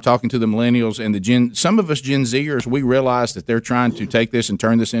out there. I'm talking to the millennials and some of us Gen Zers, we realize that they're trying to take this and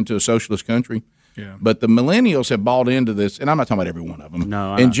turn this into a socialist country. Yeah. But the millennials have bought into this, and I'm not talking about every one of them.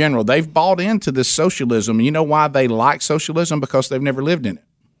 No, in general, they've bought into this socialism. You know why they like socialism? Because they've never lived in it.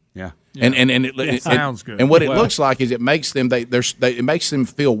 Yeah. And it sounds good. And what it looks like is it makes them it makes them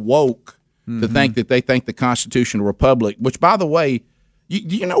feel woke to think that they think the constitutional republic, which by the way, do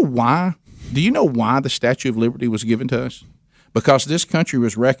you know why? Do you know why the Statue of Liberty was given to us? Because this country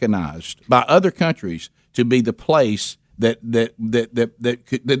was recognized by other countries to be the place that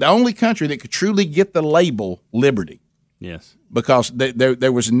the only country that could truly get the label liberty. Yes. Because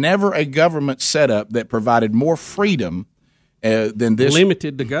there was never a government set up that provided more freedom than this.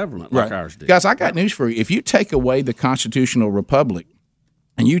 Limited the government like ours did. Guys, I got news for you. If you take away the constitutional republic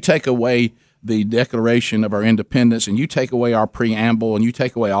and you take away the Declaration of our independence and you take away our preamble and you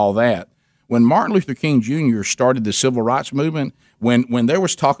take away all that, when Martin Luther King Jr. started the civil rights movement, when there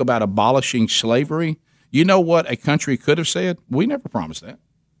was talk about abolishing slavery, you know what a country could have said? We never promised that.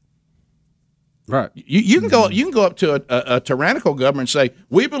 Right. You can go up to a tyrannical government and say,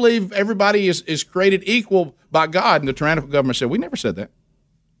 we believe everybody is created equal by God, and the tyrannical government said, we never said that.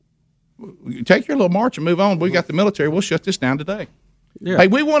 Take your little march and move on. We got the military. We'll shut this down today. Yeah. Hey,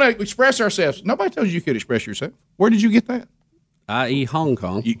 we want to express ourselves. Nobody tells you could express yourself. Where did you get that? I.e. Hong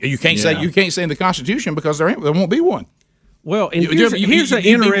Kong. You can't say in the Constitution because there won't be one. Well, and here's an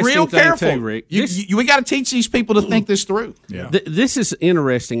interesting thing too, Rick. We got to teach these people to think this through. Yeah. This is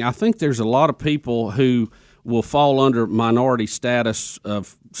interesting. I think there's a lot of people who will fall under minority status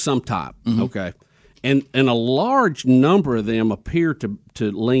of some type. Mm-hmm. Okay, and a large number of them appear to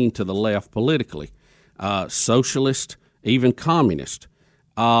lean to the left politically, socialist, even communist.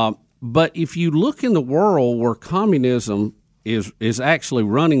 But if you look in the world where communism is actually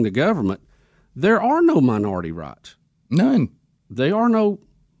running the government, there are no minority rights. None. There are no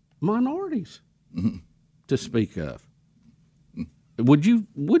minorities to speak of.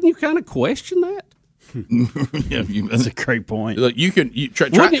 Wouldn't you kind of question that? That's a great point. Look, wouldn't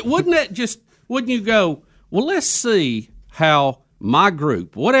you go, well, let's see how my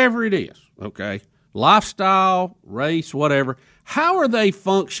group, whatever it is, okay, lifestyle, race, whatever, how are they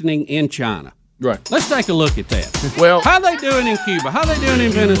functioning in China? Right. Let's take a look at that. Well, how are they doing in Cuba? How are they doing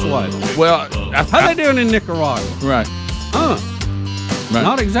in Venezuela? Well, how are they doing in Nicaragua? Right. Right.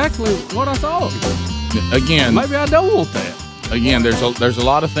 Not exactly what I thought. Again, maybe I don't want that. Again, there's a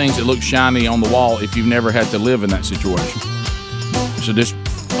lot of things that look shiny on the wall if you've never had to live in that situation. So this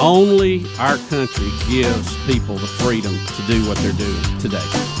only our country gives people the freedom to do what they're doing today.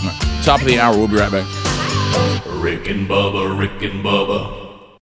 Right. Top of the hour. We'll be right back. Rick and Bubba, Rick and Bubba.